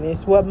feeling.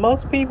 It's what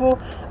most people,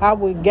 I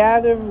would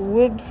gather,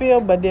 would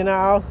feel, but then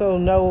I also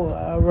know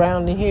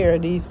around here,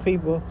 these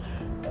people,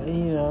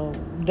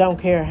 don't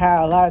care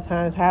a lot of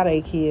times how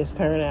their kids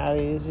turn out.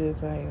 It's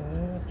just like,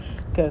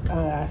 because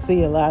I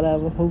see a lot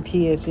of them who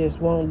kids just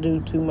won't do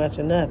too much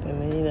of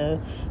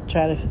nothing,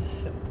 try to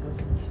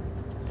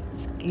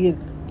get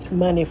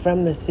money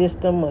from the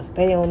system or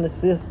stay on the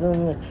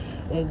system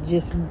and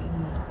just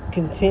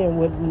content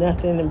with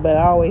nothing, but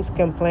always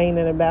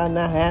complaining about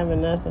not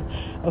having nothing.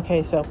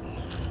 Okay, so,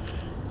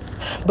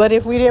 but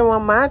if we didn't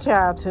want my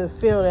child to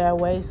feel that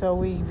way, so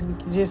we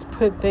just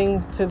put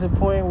things to the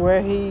point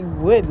where he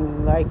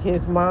wouldn't. Like,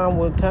 his mom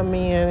would come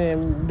in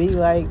and be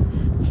like,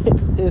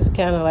 it's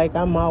kind of like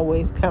I'm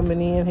always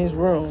coming in his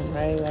room,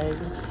 right? Like,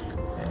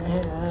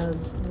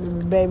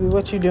 baby,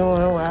 what you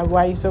doing?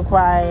 Why you so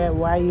quiet?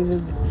 Why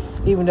you...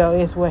 Even though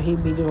it's what he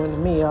be doing to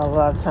me a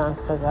lot of times,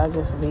 because I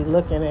just be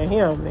looking at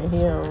him, and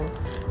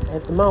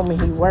at the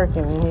moment he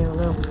working, and he don't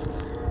know.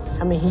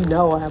 I mean,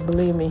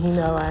 believe me, he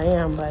know I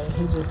am, but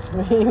he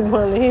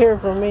want to hear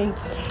from me.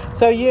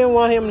 So you didn't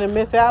want him to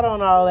miss out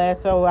on all that,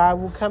 so I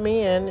would come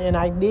in, and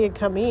I did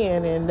come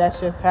in, and that's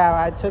just how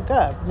I took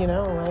up,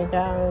 like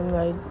I'm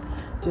like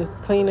just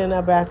cleaning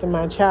up after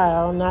my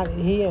child, not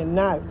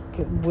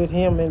with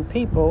him and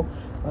people,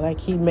 like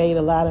he made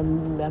a lot of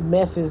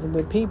messes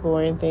with people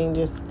or anything,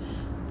 just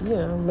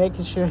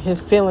making sure his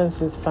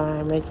feelings is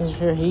fine, making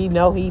sure he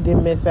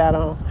didn't miss out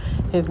on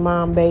his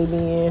mom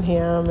babying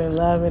him and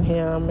loving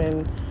him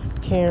and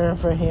caring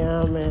for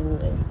him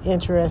and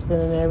interested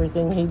in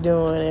everything he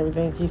doing,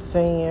 everything he's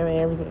saying,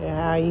 everything,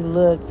 how he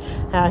look,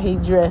 how he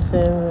dressing,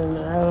 and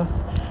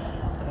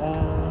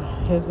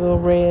his little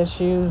red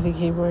shoes he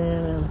keep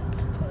wearing.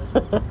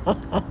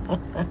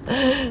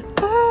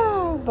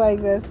 It's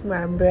like, that's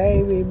my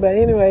baby. But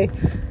anyway,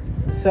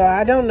 so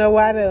I don't know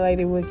why that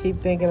lady would keep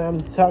thinking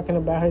I'm talking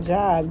about her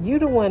job. You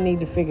the one need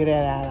to figure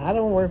that out. I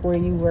don't work where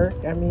you work.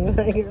 I mean,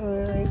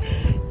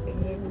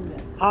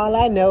 all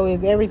I know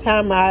is every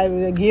time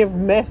I give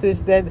message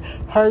that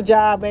her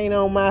job ain't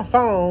on my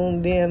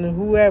phone, then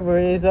whoever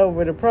is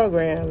over the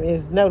program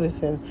is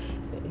noticing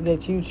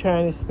that you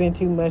trying to spend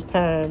too much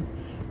time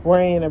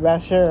worrying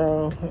about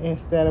Cheryl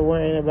instead of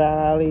worrying about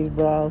all these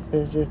bras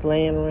that's just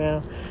laying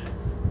around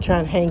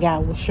trying to hang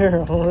out with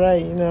Cheryl,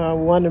 right? I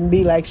want to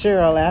be like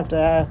Cheryl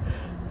after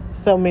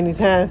so many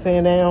times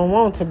saying they don't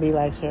want to be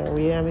like Cheryl.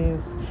 I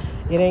mean,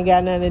 it ain't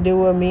got nothing to do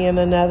with me and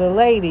another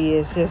lady.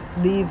 It's just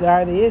these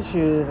are the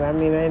issues. I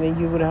mean, and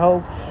you would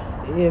hope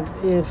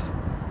if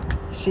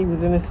she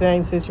was in the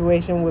same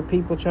situation with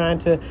people trying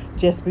to,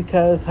 just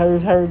because her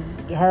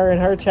and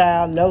her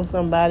child know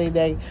somebody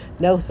that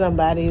knows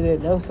somebody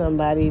that knows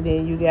somebody,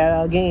 then you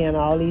got, again,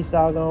 all these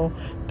doggone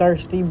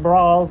thirsty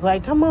brawls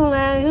like, come on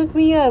now, hook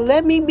me up,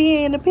 let me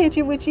be in the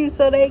picture with you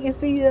so they can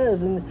see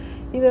us, and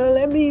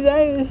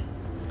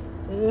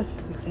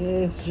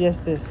it's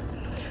just this.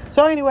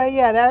 So anyway,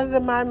 yeah, that's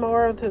my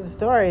moral to the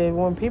story.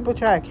 When people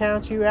try to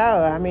count you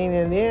out, I mean,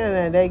 and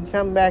then they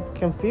come back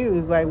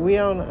confused, like, we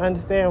don't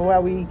understand why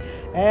we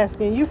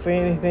asking you for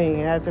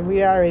anything after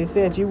we already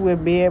said you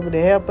would be able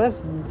to help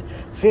us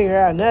figure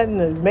out nothing,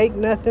 to make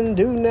nothing,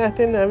 do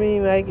nothing. I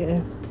mean, like,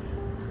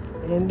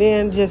 and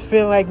then just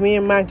feel like me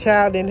and my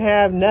child didn't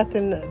have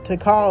nothing to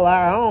call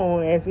our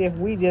own, as if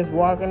we just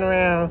walking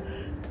around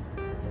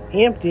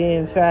empty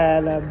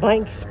inside,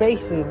 blank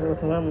spaces or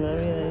something.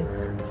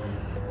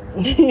 I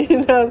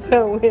mean,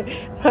 so when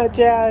my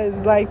child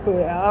is like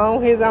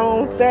on his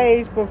own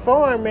stage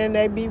performing,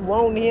 they be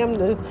wanting him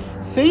to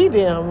see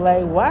them.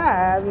 Like,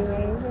 why? I mean,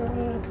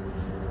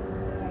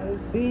 I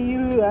see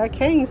you, I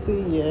can't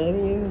see you. I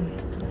mean,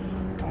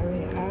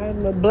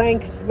 I'm a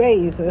blank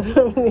space or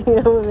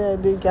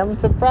something. I'm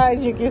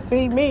surprised you can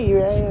see me,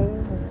 right?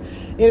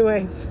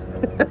 Anyway.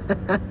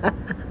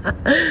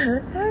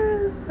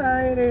 So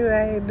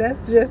anyway,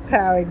 that's just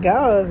how it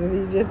goes. And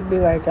you just be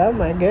like, oh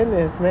my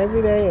goodness, maybe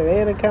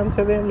it'll come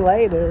to them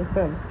later or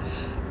something.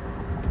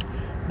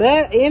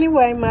 But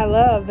anyway, my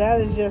love, I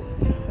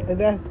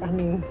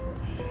mean,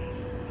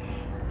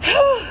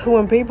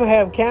 when people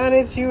have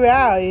counted you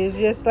out, it's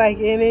just like,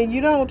 and then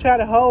you don't try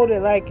to hold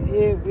it. Like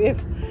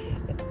if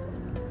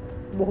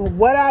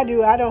what I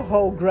do, I don't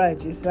hold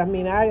grudges. I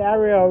mean, I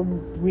really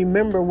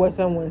remember what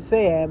someone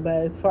said, but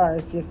as far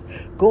as just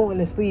going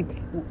to sleep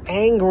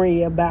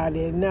angry about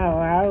it, no,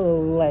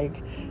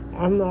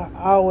 I'm not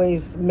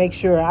always make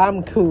sure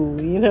I'm cool,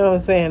 you know what I'm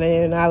saying?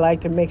 And I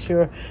like to make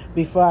sure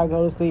before I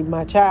go to sleep,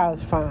 my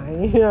child's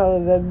fine. You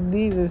know,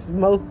 these are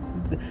most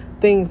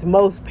things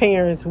most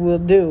parents will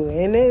do.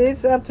 And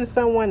it's up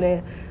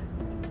to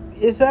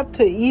it's up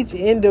to each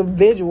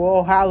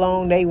individual how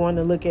long they want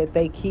to look at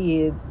their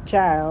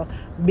child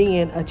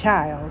being a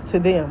child to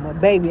them, a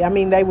baby. I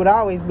mean, they would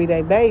always be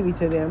their baby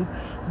to them,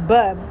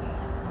 but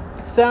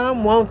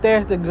some want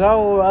theirs to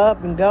grow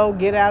up and go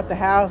get out the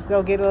house,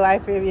 go get a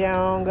life of your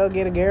own, go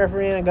get a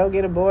girlfriend, and go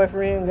get a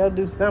boyfriend, go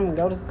do something,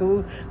 go to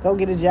school, go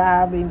get a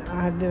job. And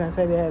did I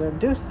say that?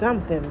 Do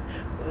something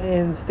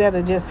instead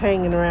of just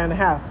hanging around the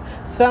house.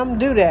 Some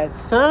do that.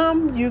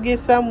 You get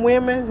some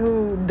women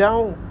who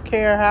don't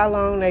care how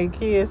long their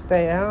kids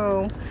stay at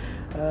home.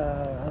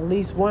 At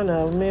least one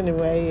of them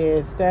anyway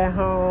is stay at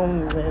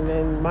home, and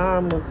then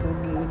mom will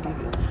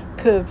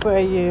cook for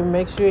you,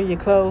 make sure your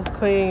clothes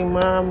clean,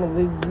 mom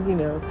will, you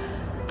know.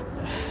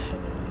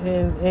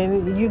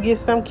 And you get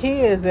some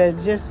kids that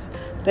just,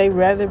 they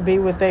rather be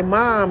with their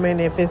mom,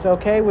 and if it's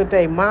okay with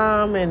their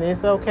mom and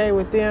it's okay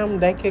with them,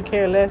 they could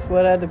care less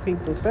what other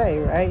people say,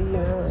 right? You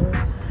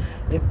know,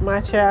 if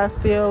my child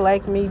still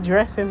like me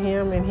dressing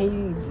him and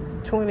he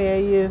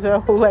 28 years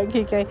old, like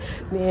he can't,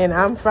 and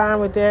I'm fine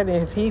with that,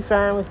 and if he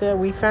fine with that,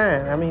 we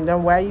fine. I mean,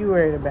 why you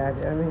worried about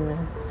it? I mean,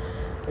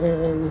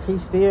 and if he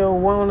still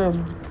want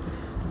to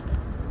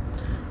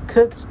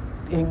cook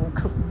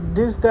and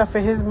do stuff for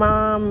his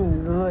mom,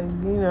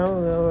 you know,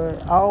 or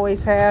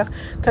always have,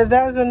 because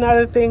that was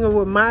another thing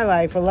with my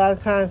life. A lot of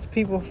times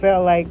people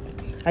felt like,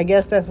 I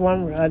guess that's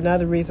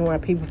another reason why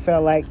people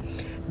felt like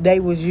they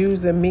was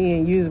using me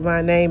and using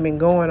my name and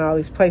going all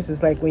these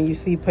places, like when you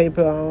see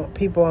people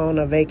on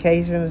a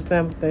vacation or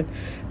something.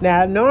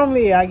 Now,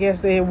 normally, I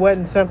guess it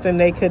wasn't something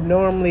they could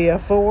normally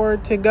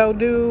afford to go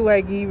do,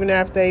 like even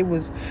after they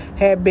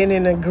had been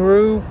in a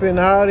group and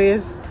all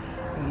this.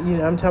 You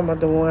know, I'm talking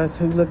about the ones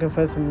who looking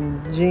for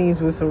some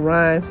jeans with some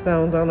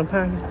rhinestones on the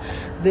pocket.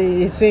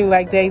 It seemed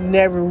like they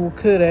never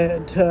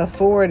could to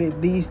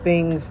afford these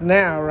things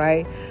now,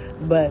 right?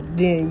 But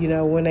then, you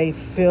know, when they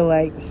feel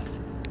like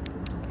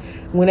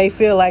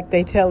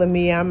they telling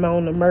me I'm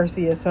on the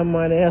mercy of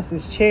someone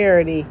else's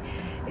charity,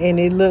 and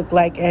it look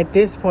like at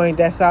this point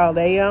that's all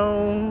they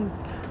own,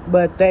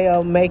 but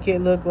they'll make it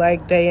look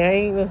like they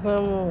ain't or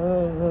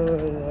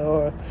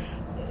something,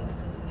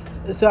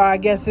 so I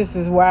guess this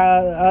is why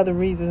other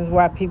reasons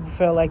why people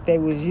felt like they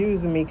was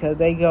using me, because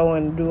they go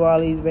and do all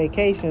these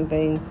vacation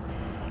things,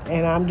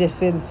 and I'm just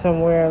sitting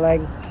somewhere like.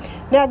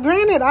 Now,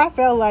 granted, I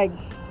felt like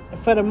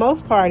for the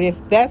most part,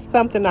 if that's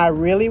something I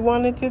really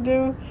wanted to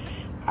do,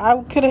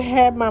 I could have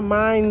had my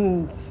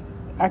mind.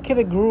 I could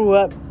have grew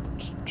up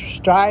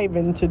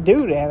striving to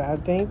do that, I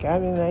think. I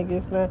mean, like,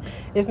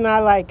 it's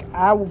not like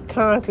I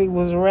constantly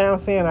was around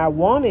saying I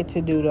wanted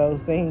to do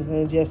those things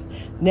and just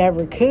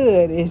never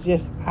could. It's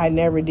just I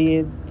never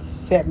did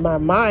set my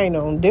mind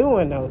on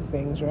doing those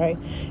things, right?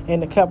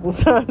 And a couple of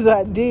times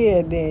I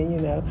did, then, you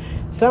know,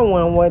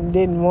 someone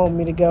didn't want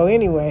me to go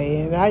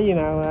anyway, and I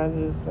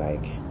just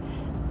like.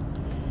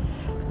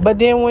 But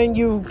then when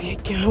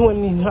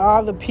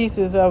all the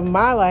pieces of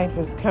my life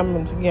is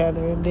coming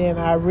together, then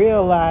I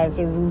realized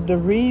the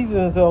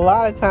reasons a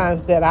lot of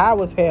times that I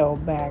was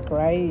held back,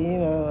 right? You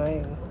know,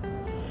 like,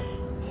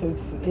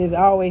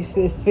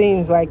 it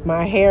seems like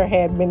my hair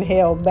had been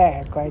held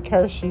back, like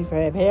Hershey's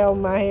had held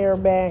my hair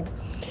back.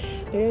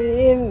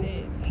 And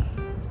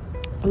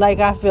like,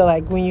 I feel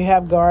like when you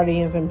have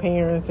guardians and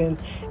parents and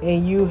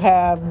you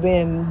have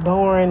been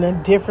born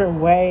a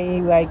different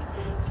way, like,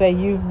 say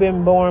you've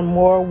been born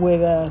more with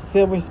a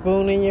silver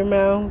spoon in your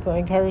mouth,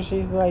 like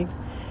Hershey's, like,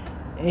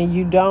 and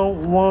you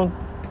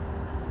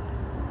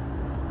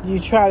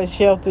try to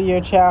shelter your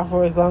child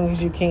for as long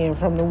as you can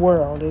from the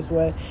world,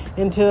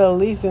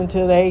 until you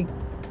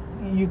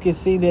can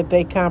see that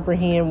they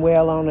comprehend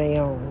well on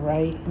their own,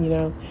 right? You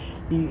know,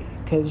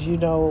 because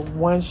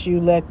once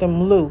you let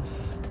them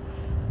loose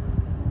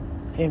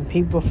and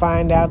people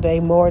find out they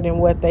more than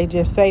what they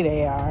just say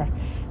they are,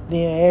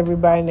 then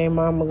everybody and their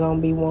mama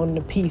gonna be wanting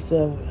a piece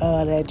of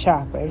that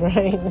chocolate,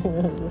 right?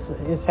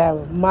 It's how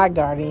my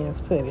guardians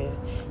put it.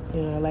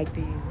 You know, like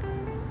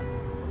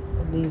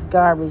these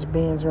garbage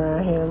bins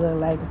around here look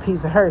like a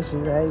piece of Hershey,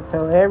 right?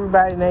 So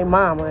everybody and their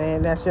mama,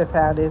 and that's just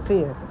how this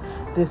is.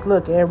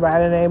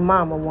 Everybody and their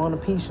mama want a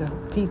piece of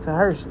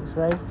Hershey's,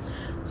 right?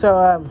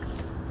 So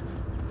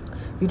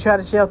you try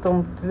to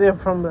shelter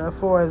them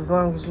for as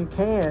long as you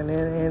can,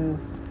 and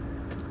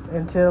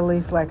until, at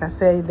least, like I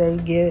say, they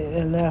get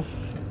enough.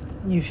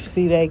 You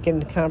see they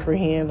can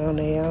comprehend on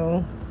their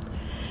own,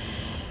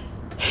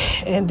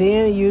 and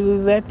then you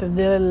let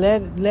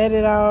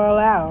it all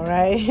out,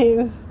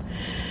 right?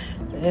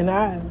 And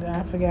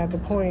I forgot the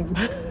point.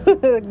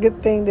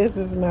 Good thing this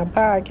is my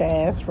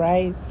podcast,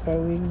 right? So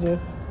we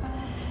just,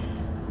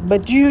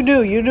 but you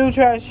do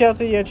try to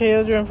shelter your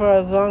children for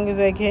as long as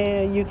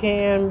you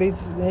can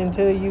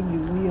until you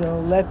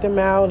let them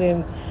out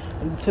and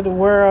to the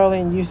world,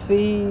 and you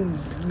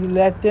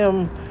let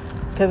them,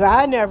 because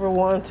I never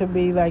want to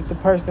be like the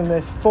person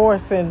that's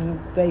forcing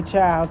their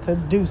child to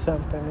do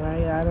something,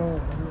 right? I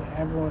don't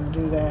ever want to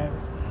do that.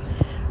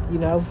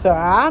 So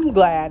I'm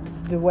glad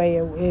the way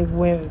it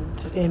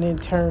went and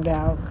it turned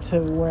out to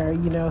where,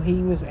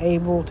 he was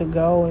able to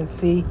go and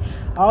see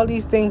all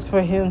these things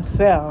for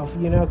himself,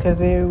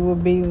 because it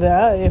would be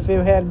if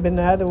it had been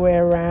the other way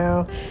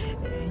around,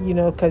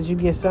 because you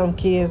get some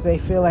kids, they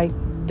feel like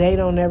they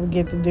don't ever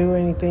get to do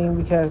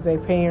anything because their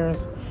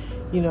parents,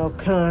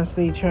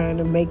 constantly trying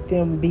to make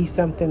them be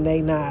something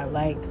they not,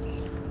 like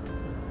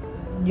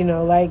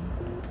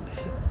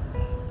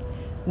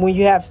when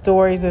you have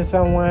stories of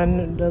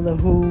someone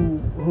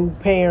who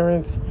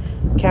parents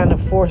kind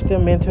of forced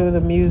them into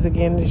the music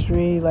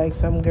industry, like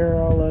some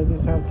girl or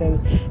something,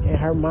 and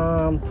her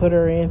mom put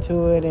her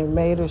into it and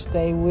made her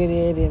stay with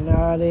it and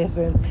all this,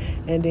 and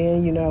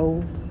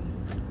then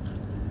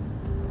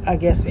I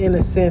guess in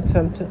a sense,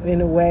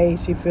 in a way,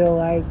 she feel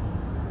like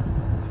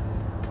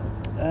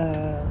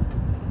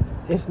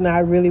it's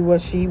not really what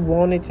she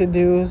wanted to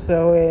do.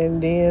 So,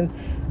 and then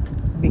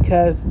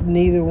because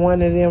neither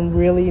one of them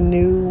really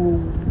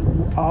knew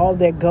all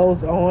that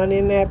goes on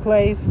in that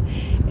place,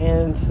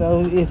 and so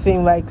it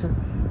seemed like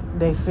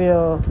they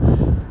feel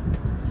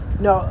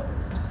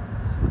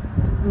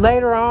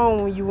later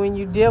on when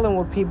you're dealing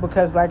with people,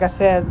 because like I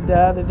said the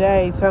other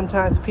day,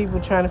 sometimes people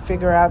trying to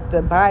figure out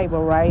the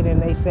Bible, right,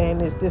 and they saying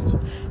is this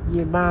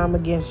your mom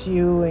against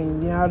you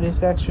and all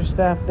this extra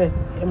stuff that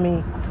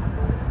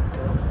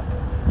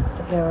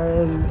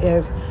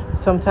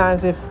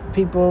if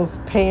people's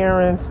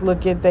parents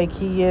look at their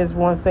kids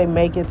once they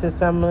make it to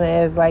something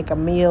as like a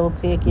meal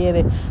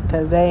ticket,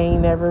 because they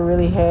ain't never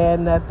really had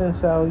nothing,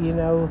 so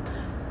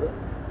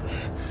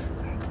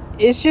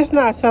it's just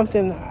not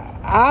something.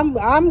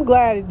 I'm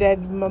glad that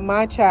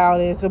my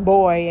child is a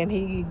boy and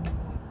he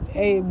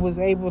was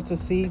able to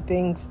see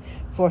things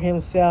for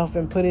himself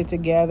and put it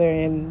together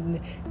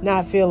and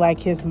not feel like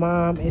his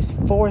mom is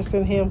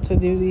forcing him to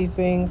do these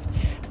things.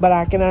 But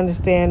I can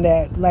understand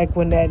that, like,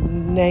 when that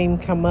name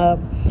come up,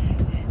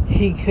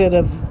 he could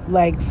have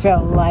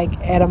felt like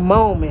at a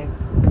moment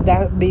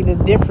that would be the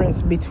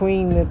difference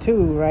between the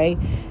two, right?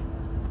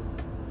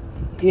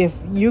 If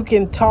you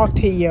can talk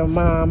to your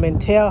mom and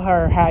tell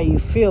her how you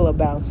feel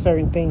about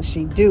certain things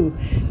she do,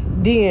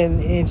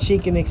 and she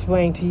can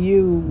explain to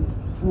you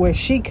where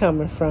she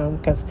coming from,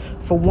 because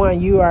for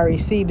one, you already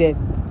see that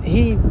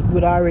he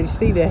would already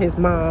see that his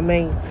mom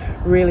ain't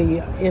really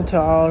into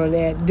all of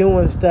that,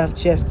 doing stuff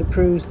just to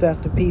prove stuff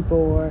to people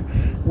or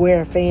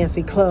wear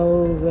fancy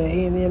clothes,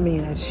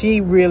 she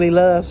really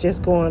loves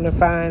just going to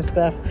find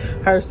stuff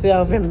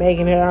herself and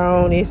making it her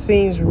own. It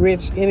seems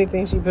rich.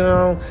 Anything she put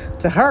on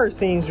to her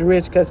seems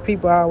rich, because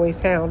people are always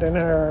hounding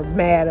her or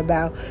mad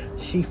about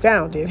she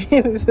found it.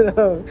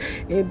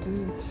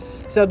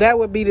 So that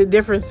would be the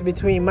difference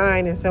between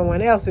mine and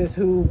someone else's,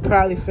 who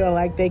probably felt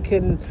like they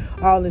couldn't,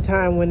 all the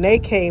time when they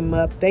came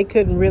up, they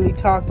couldn't really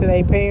talk to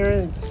their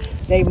parents,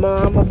 their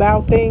mom,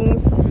 about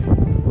things.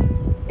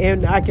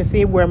 And I can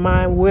see where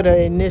mine would have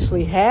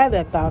initially had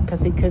that thought, because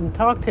he couldn't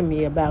talk to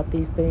me about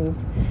these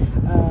things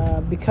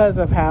because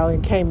of how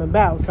it came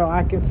about. So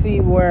I can see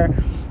where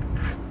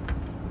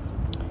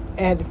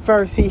at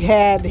first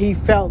he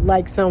felt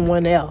like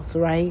someone else,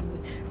 right?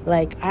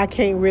 Like, I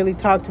can't really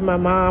talk to my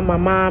mom. My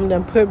mom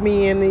done put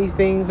me in these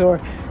things, or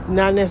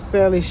not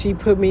necessarily she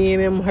put me in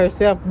them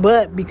herself,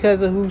 but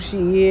because of who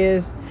she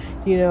is,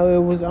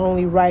 it was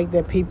only right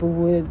that people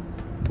would,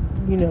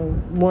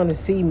 want to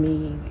see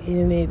me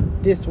in it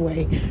this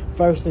way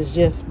versus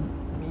just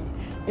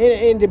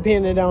it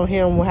depended on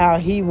him how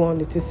he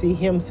wanted to see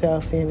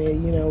himself in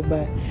it,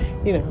 but,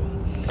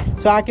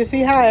 So I can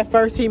see how at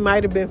first he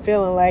might have been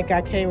feeling like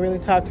I can't really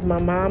talk to my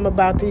mom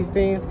about these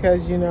things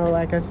because,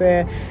 like I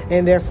said,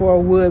 and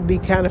therefore would be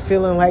kind of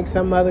feeling like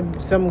some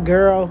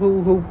girl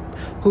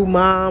who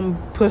mom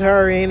put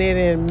her in it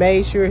and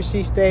made sure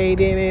she stayed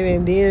in it,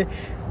 and then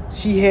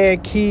she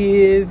had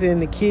kids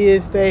and the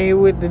kids stayed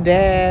with the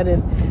dad,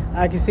 and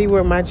I can see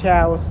where my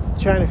child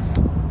was trying to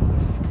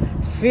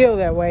feel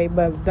that way.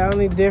 But the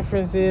only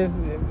difference is,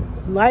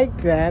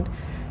 like that,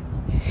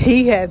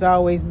 he has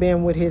always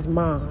been with his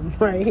mom,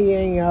 right? He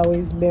ain't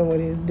always been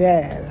with his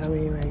dad.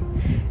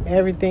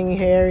 Everything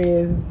Harry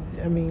is,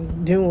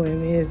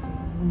 doing is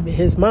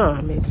his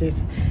mom. It's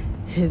just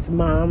his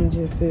mom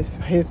is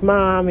his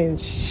mom, and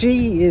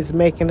she is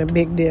making a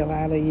big deal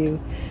out of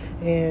you.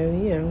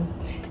 And,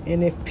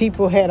 and if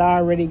people had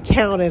already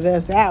counted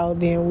us out,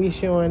 then we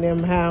showing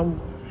them how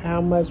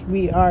much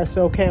we are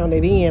so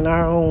counted in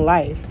our own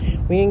life.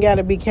 We ain't got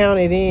to be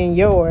counted in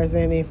yours.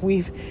 And if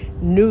we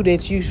knew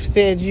that you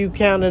said you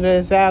counted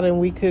us out and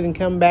we couldn't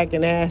come back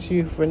and ask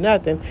you for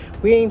nothing,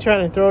 we ain't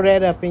trying to throw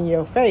that up in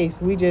your face.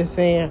 We just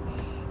saying,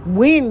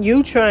 when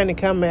you trying to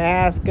come and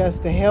ask us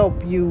to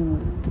help you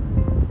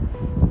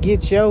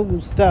get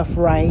your stuff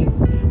right,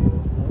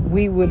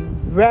 we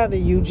would rather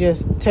you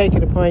just take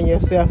it upon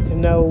yourself to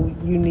know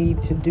you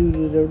need to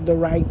do the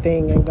right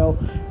thing and go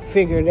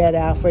figure that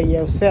out for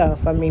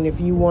yourself. I mean, if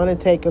you want to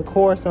take a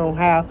course on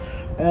how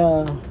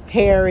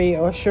Harry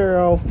or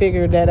Cheryl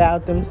figured that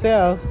out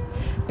themselves,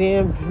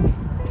 then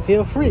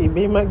feel free,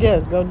 be my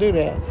guest, go do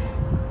that.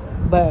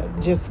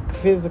 But just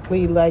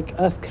physically, like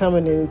us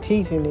coming in and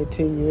teaching it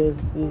to you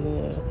is,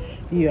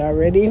 you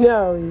already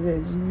know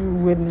that you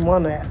wouldn't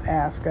want to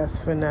ask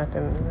us for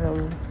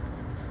nothing.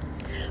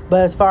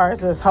 But as far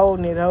as us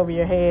holding it over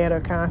your head or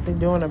constantly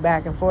doing a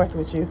back and forth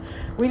with you,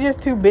 we just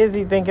too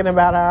busy thinking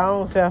about our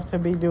own self to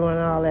be doing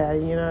all that.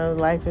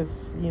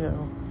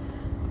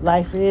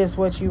 Life is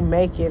what you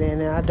make it,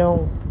 and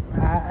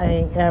I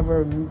ain't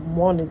ever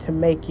wanted to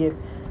make it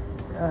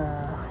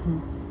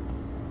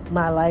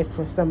my life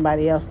for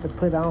somebody else to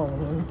put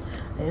on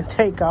and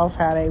take off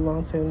how they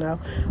want to,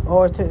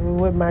 or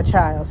with my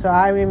child. So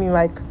I mean,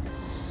 like,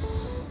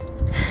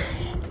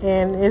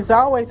 and it's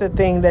always a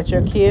thing that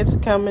your kids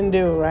come and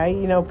do, right?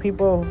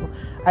 People,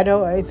 I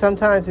know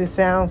sometimes it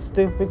sounds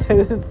stupid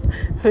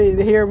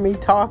to hear me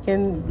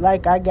talking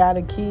like I got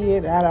a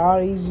kid. Out of all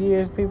these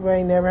years, people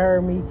ain't never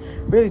heard me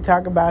really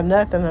talk about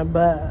nothing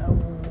but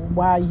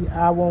why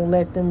I won't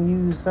let them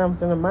use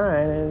something of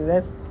mine, and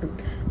that's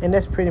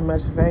pretty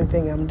much the same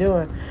thing I'm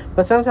doing.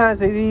 But sometimes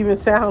it even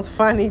sounds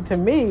funny to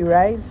me,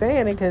 right,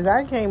 saying it, because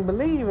I can't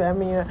believe it. I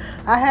mean,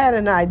 I had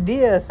an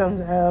idea of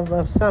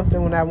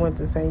something when I went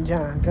to St.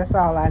 John. That's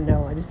all I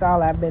know. It's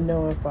all I've been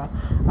doing for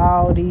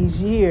all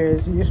these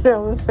years. You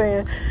know what I'm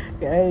saying?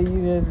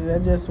 I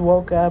just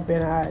woke up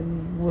and I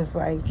was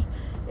like,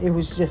 it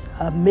was just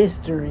a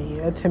mystery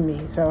to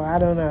me. So I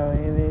don't know.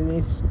 And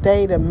it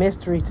stayed a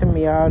mystery to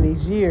me all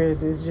these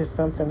years. It's just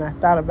something I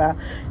thought about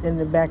in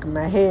the back of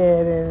my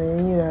head.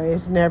 And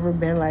it's never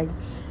been like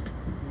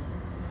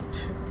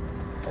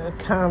a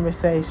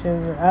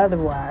conversation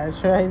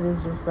otherwise, right?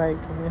 It's just like,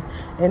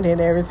 and then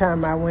every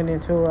time I went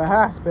into a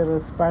hospital,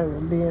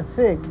 being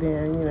sick,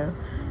 then,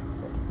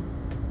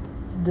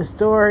 the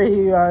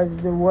story or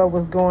what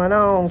was going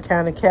on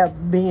kind of kept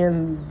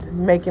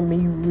making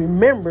me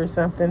remember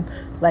something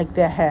like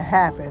that had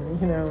happened,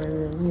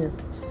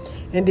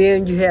 and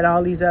then you had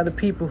all these other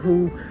people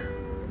who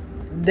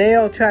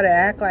they'll try to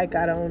act like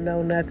I don't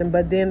know nothing,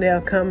 but then they'll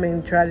come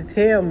and try to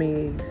tell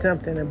me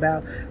something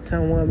about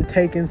someone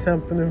taking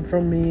something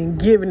from me and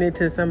giving it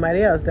to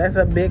somebody else. That's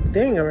a big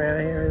thing around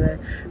here that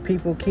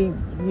people keep,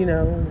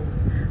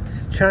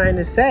 trying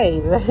to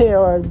say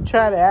or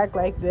try to act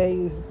like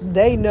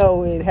they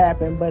know it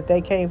happened, but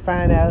they can't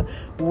find out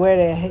where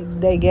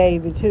they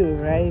gave it to,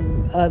 right?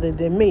 Other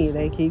than me.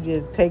 They keep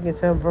just taking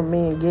something from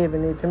me and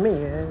giving it to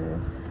me.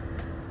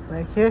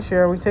 Like, here,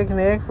 sure, we're taking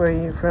the egg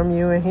from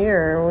you, and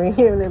here, and we're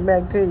giving it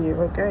back to you,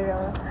 okay?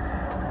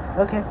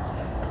 Okay.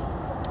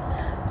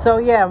 So,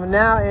 yeah,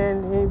 now,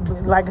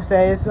 and like I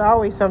say, it's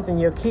always something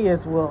your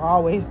kids will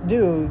always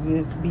do,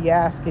 just be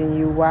asking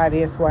you why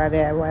this, why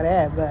that, why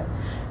that.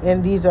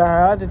 And these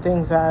are other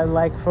things I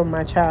like for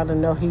my child to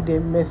know he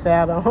didn't miss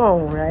out on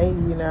home, right?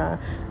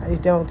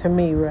 It don't, to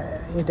me, right?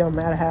 It don't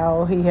matter how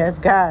old he has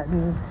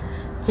gotten.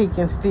 He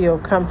can still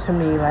come to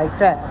me like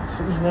that,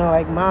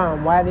 like,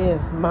 Mom, why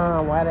this?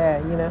 Mom, why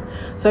that?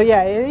 So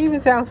yeah, it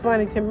even sounds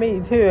funny to me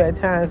too at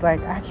times,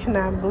 like, I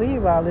cannot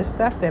believe all this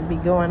stuff that be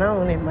going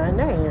on in my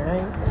name,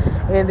 right?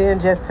 And then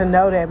just to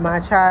know that my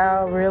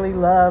child really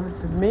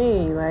loves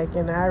me, like,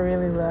 and I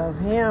really love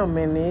him,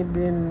 and it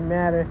didn't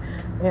matter,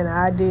 and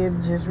I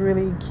did just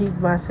really keep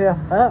myself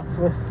up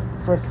for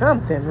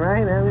something,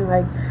 right? I mean,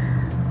 like,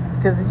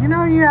 because, you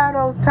have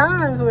those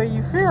times where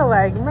you feel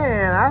like,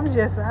 man,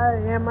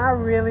 am I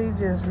really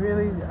just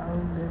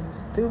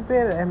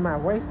stupid? Am I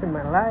wasting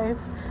my life?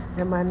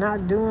 Am I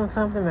not doing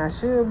something I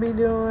should be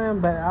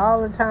doing? But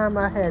all the time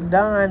I had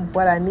done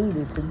what I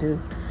needed to do.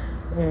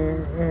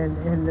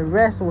 And the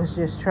rest was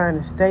just trying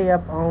to stay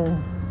up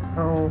on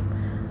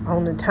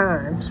the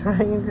times,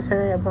 right?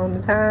 Stay up on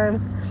the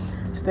times,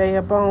 stay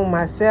up on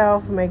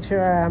myself, make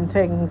sure I'm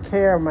taking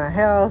care of my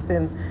health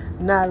and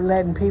not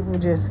letting people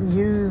just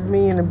use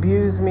me and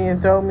abuse me and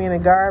throw me in the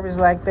garbage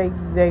like they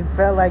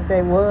felt like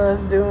they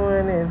was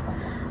doing.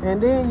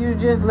 And then you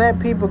just let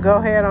people go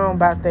head on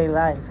about their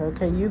life,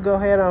 okay? You go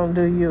head on,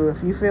 do you.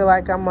 If you feel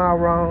like I'm all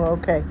wrong,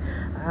 okay,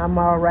 I'm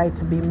all right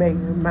to be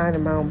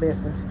minding my own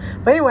business.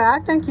 But anyway, I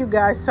thank you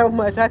guys so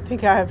much. I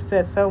think I have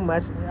said so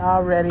much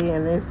already,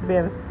 and it's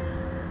been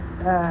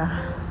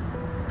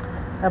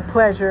a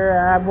pleasure.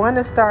 I want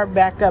to start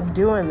back up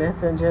doing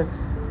this and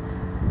just...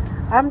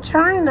 I'm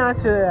trying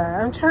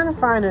to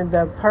find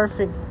the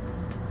perfect,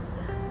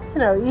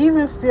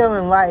 even still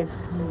in life,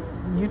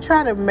 you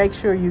try to make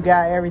sure you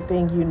got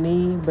everything you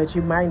need, but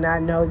you might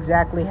not know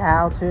exactly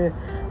how to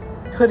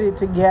put it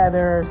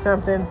together or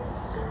something.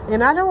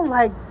 And I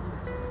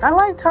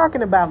like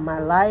talking about my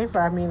life.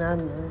 I mean,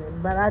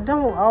 but I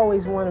don't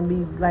always want to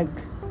be like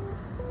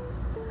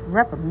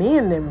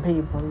reprimanding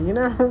people, you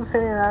know what I'm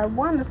saying? I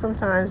want to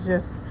sometimes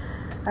just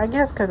I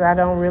guess because I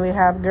don't really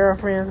have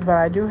girlfriends, but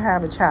I do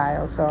have a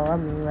child. So, I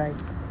mean, like,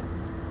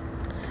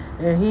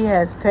 and he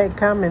has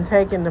come and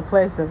taken the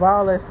place of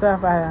all that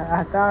stuff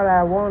I thought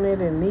I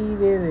wanted and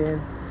needed,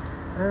 and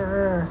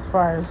as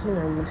far as,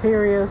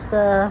 material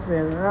stuff,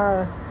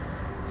 and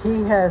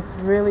he has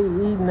really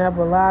eaten up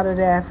a lot of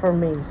that for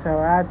me. So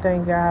I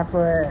thank God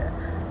for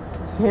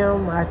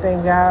him. I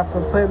thank God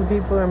for putting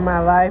people in my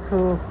life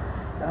who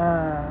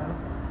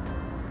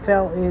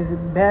felt is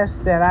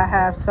best that I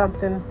have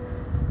something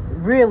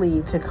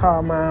really to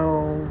call my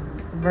own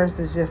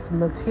versus just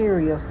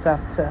material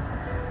stuff to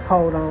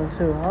hold on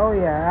to. Oh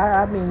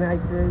yeah, I mean, like,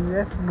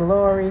 that's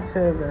glory to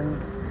the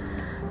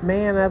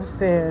man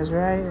upstairs,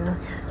 right?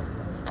 Okay.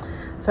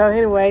 So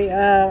anyway,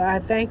 I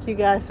thank you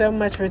guys so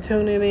much for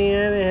tuning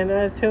in,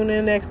 and tune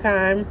in next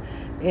time,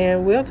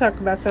 and we'll talk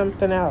about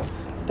something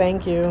else.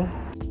 Thank you.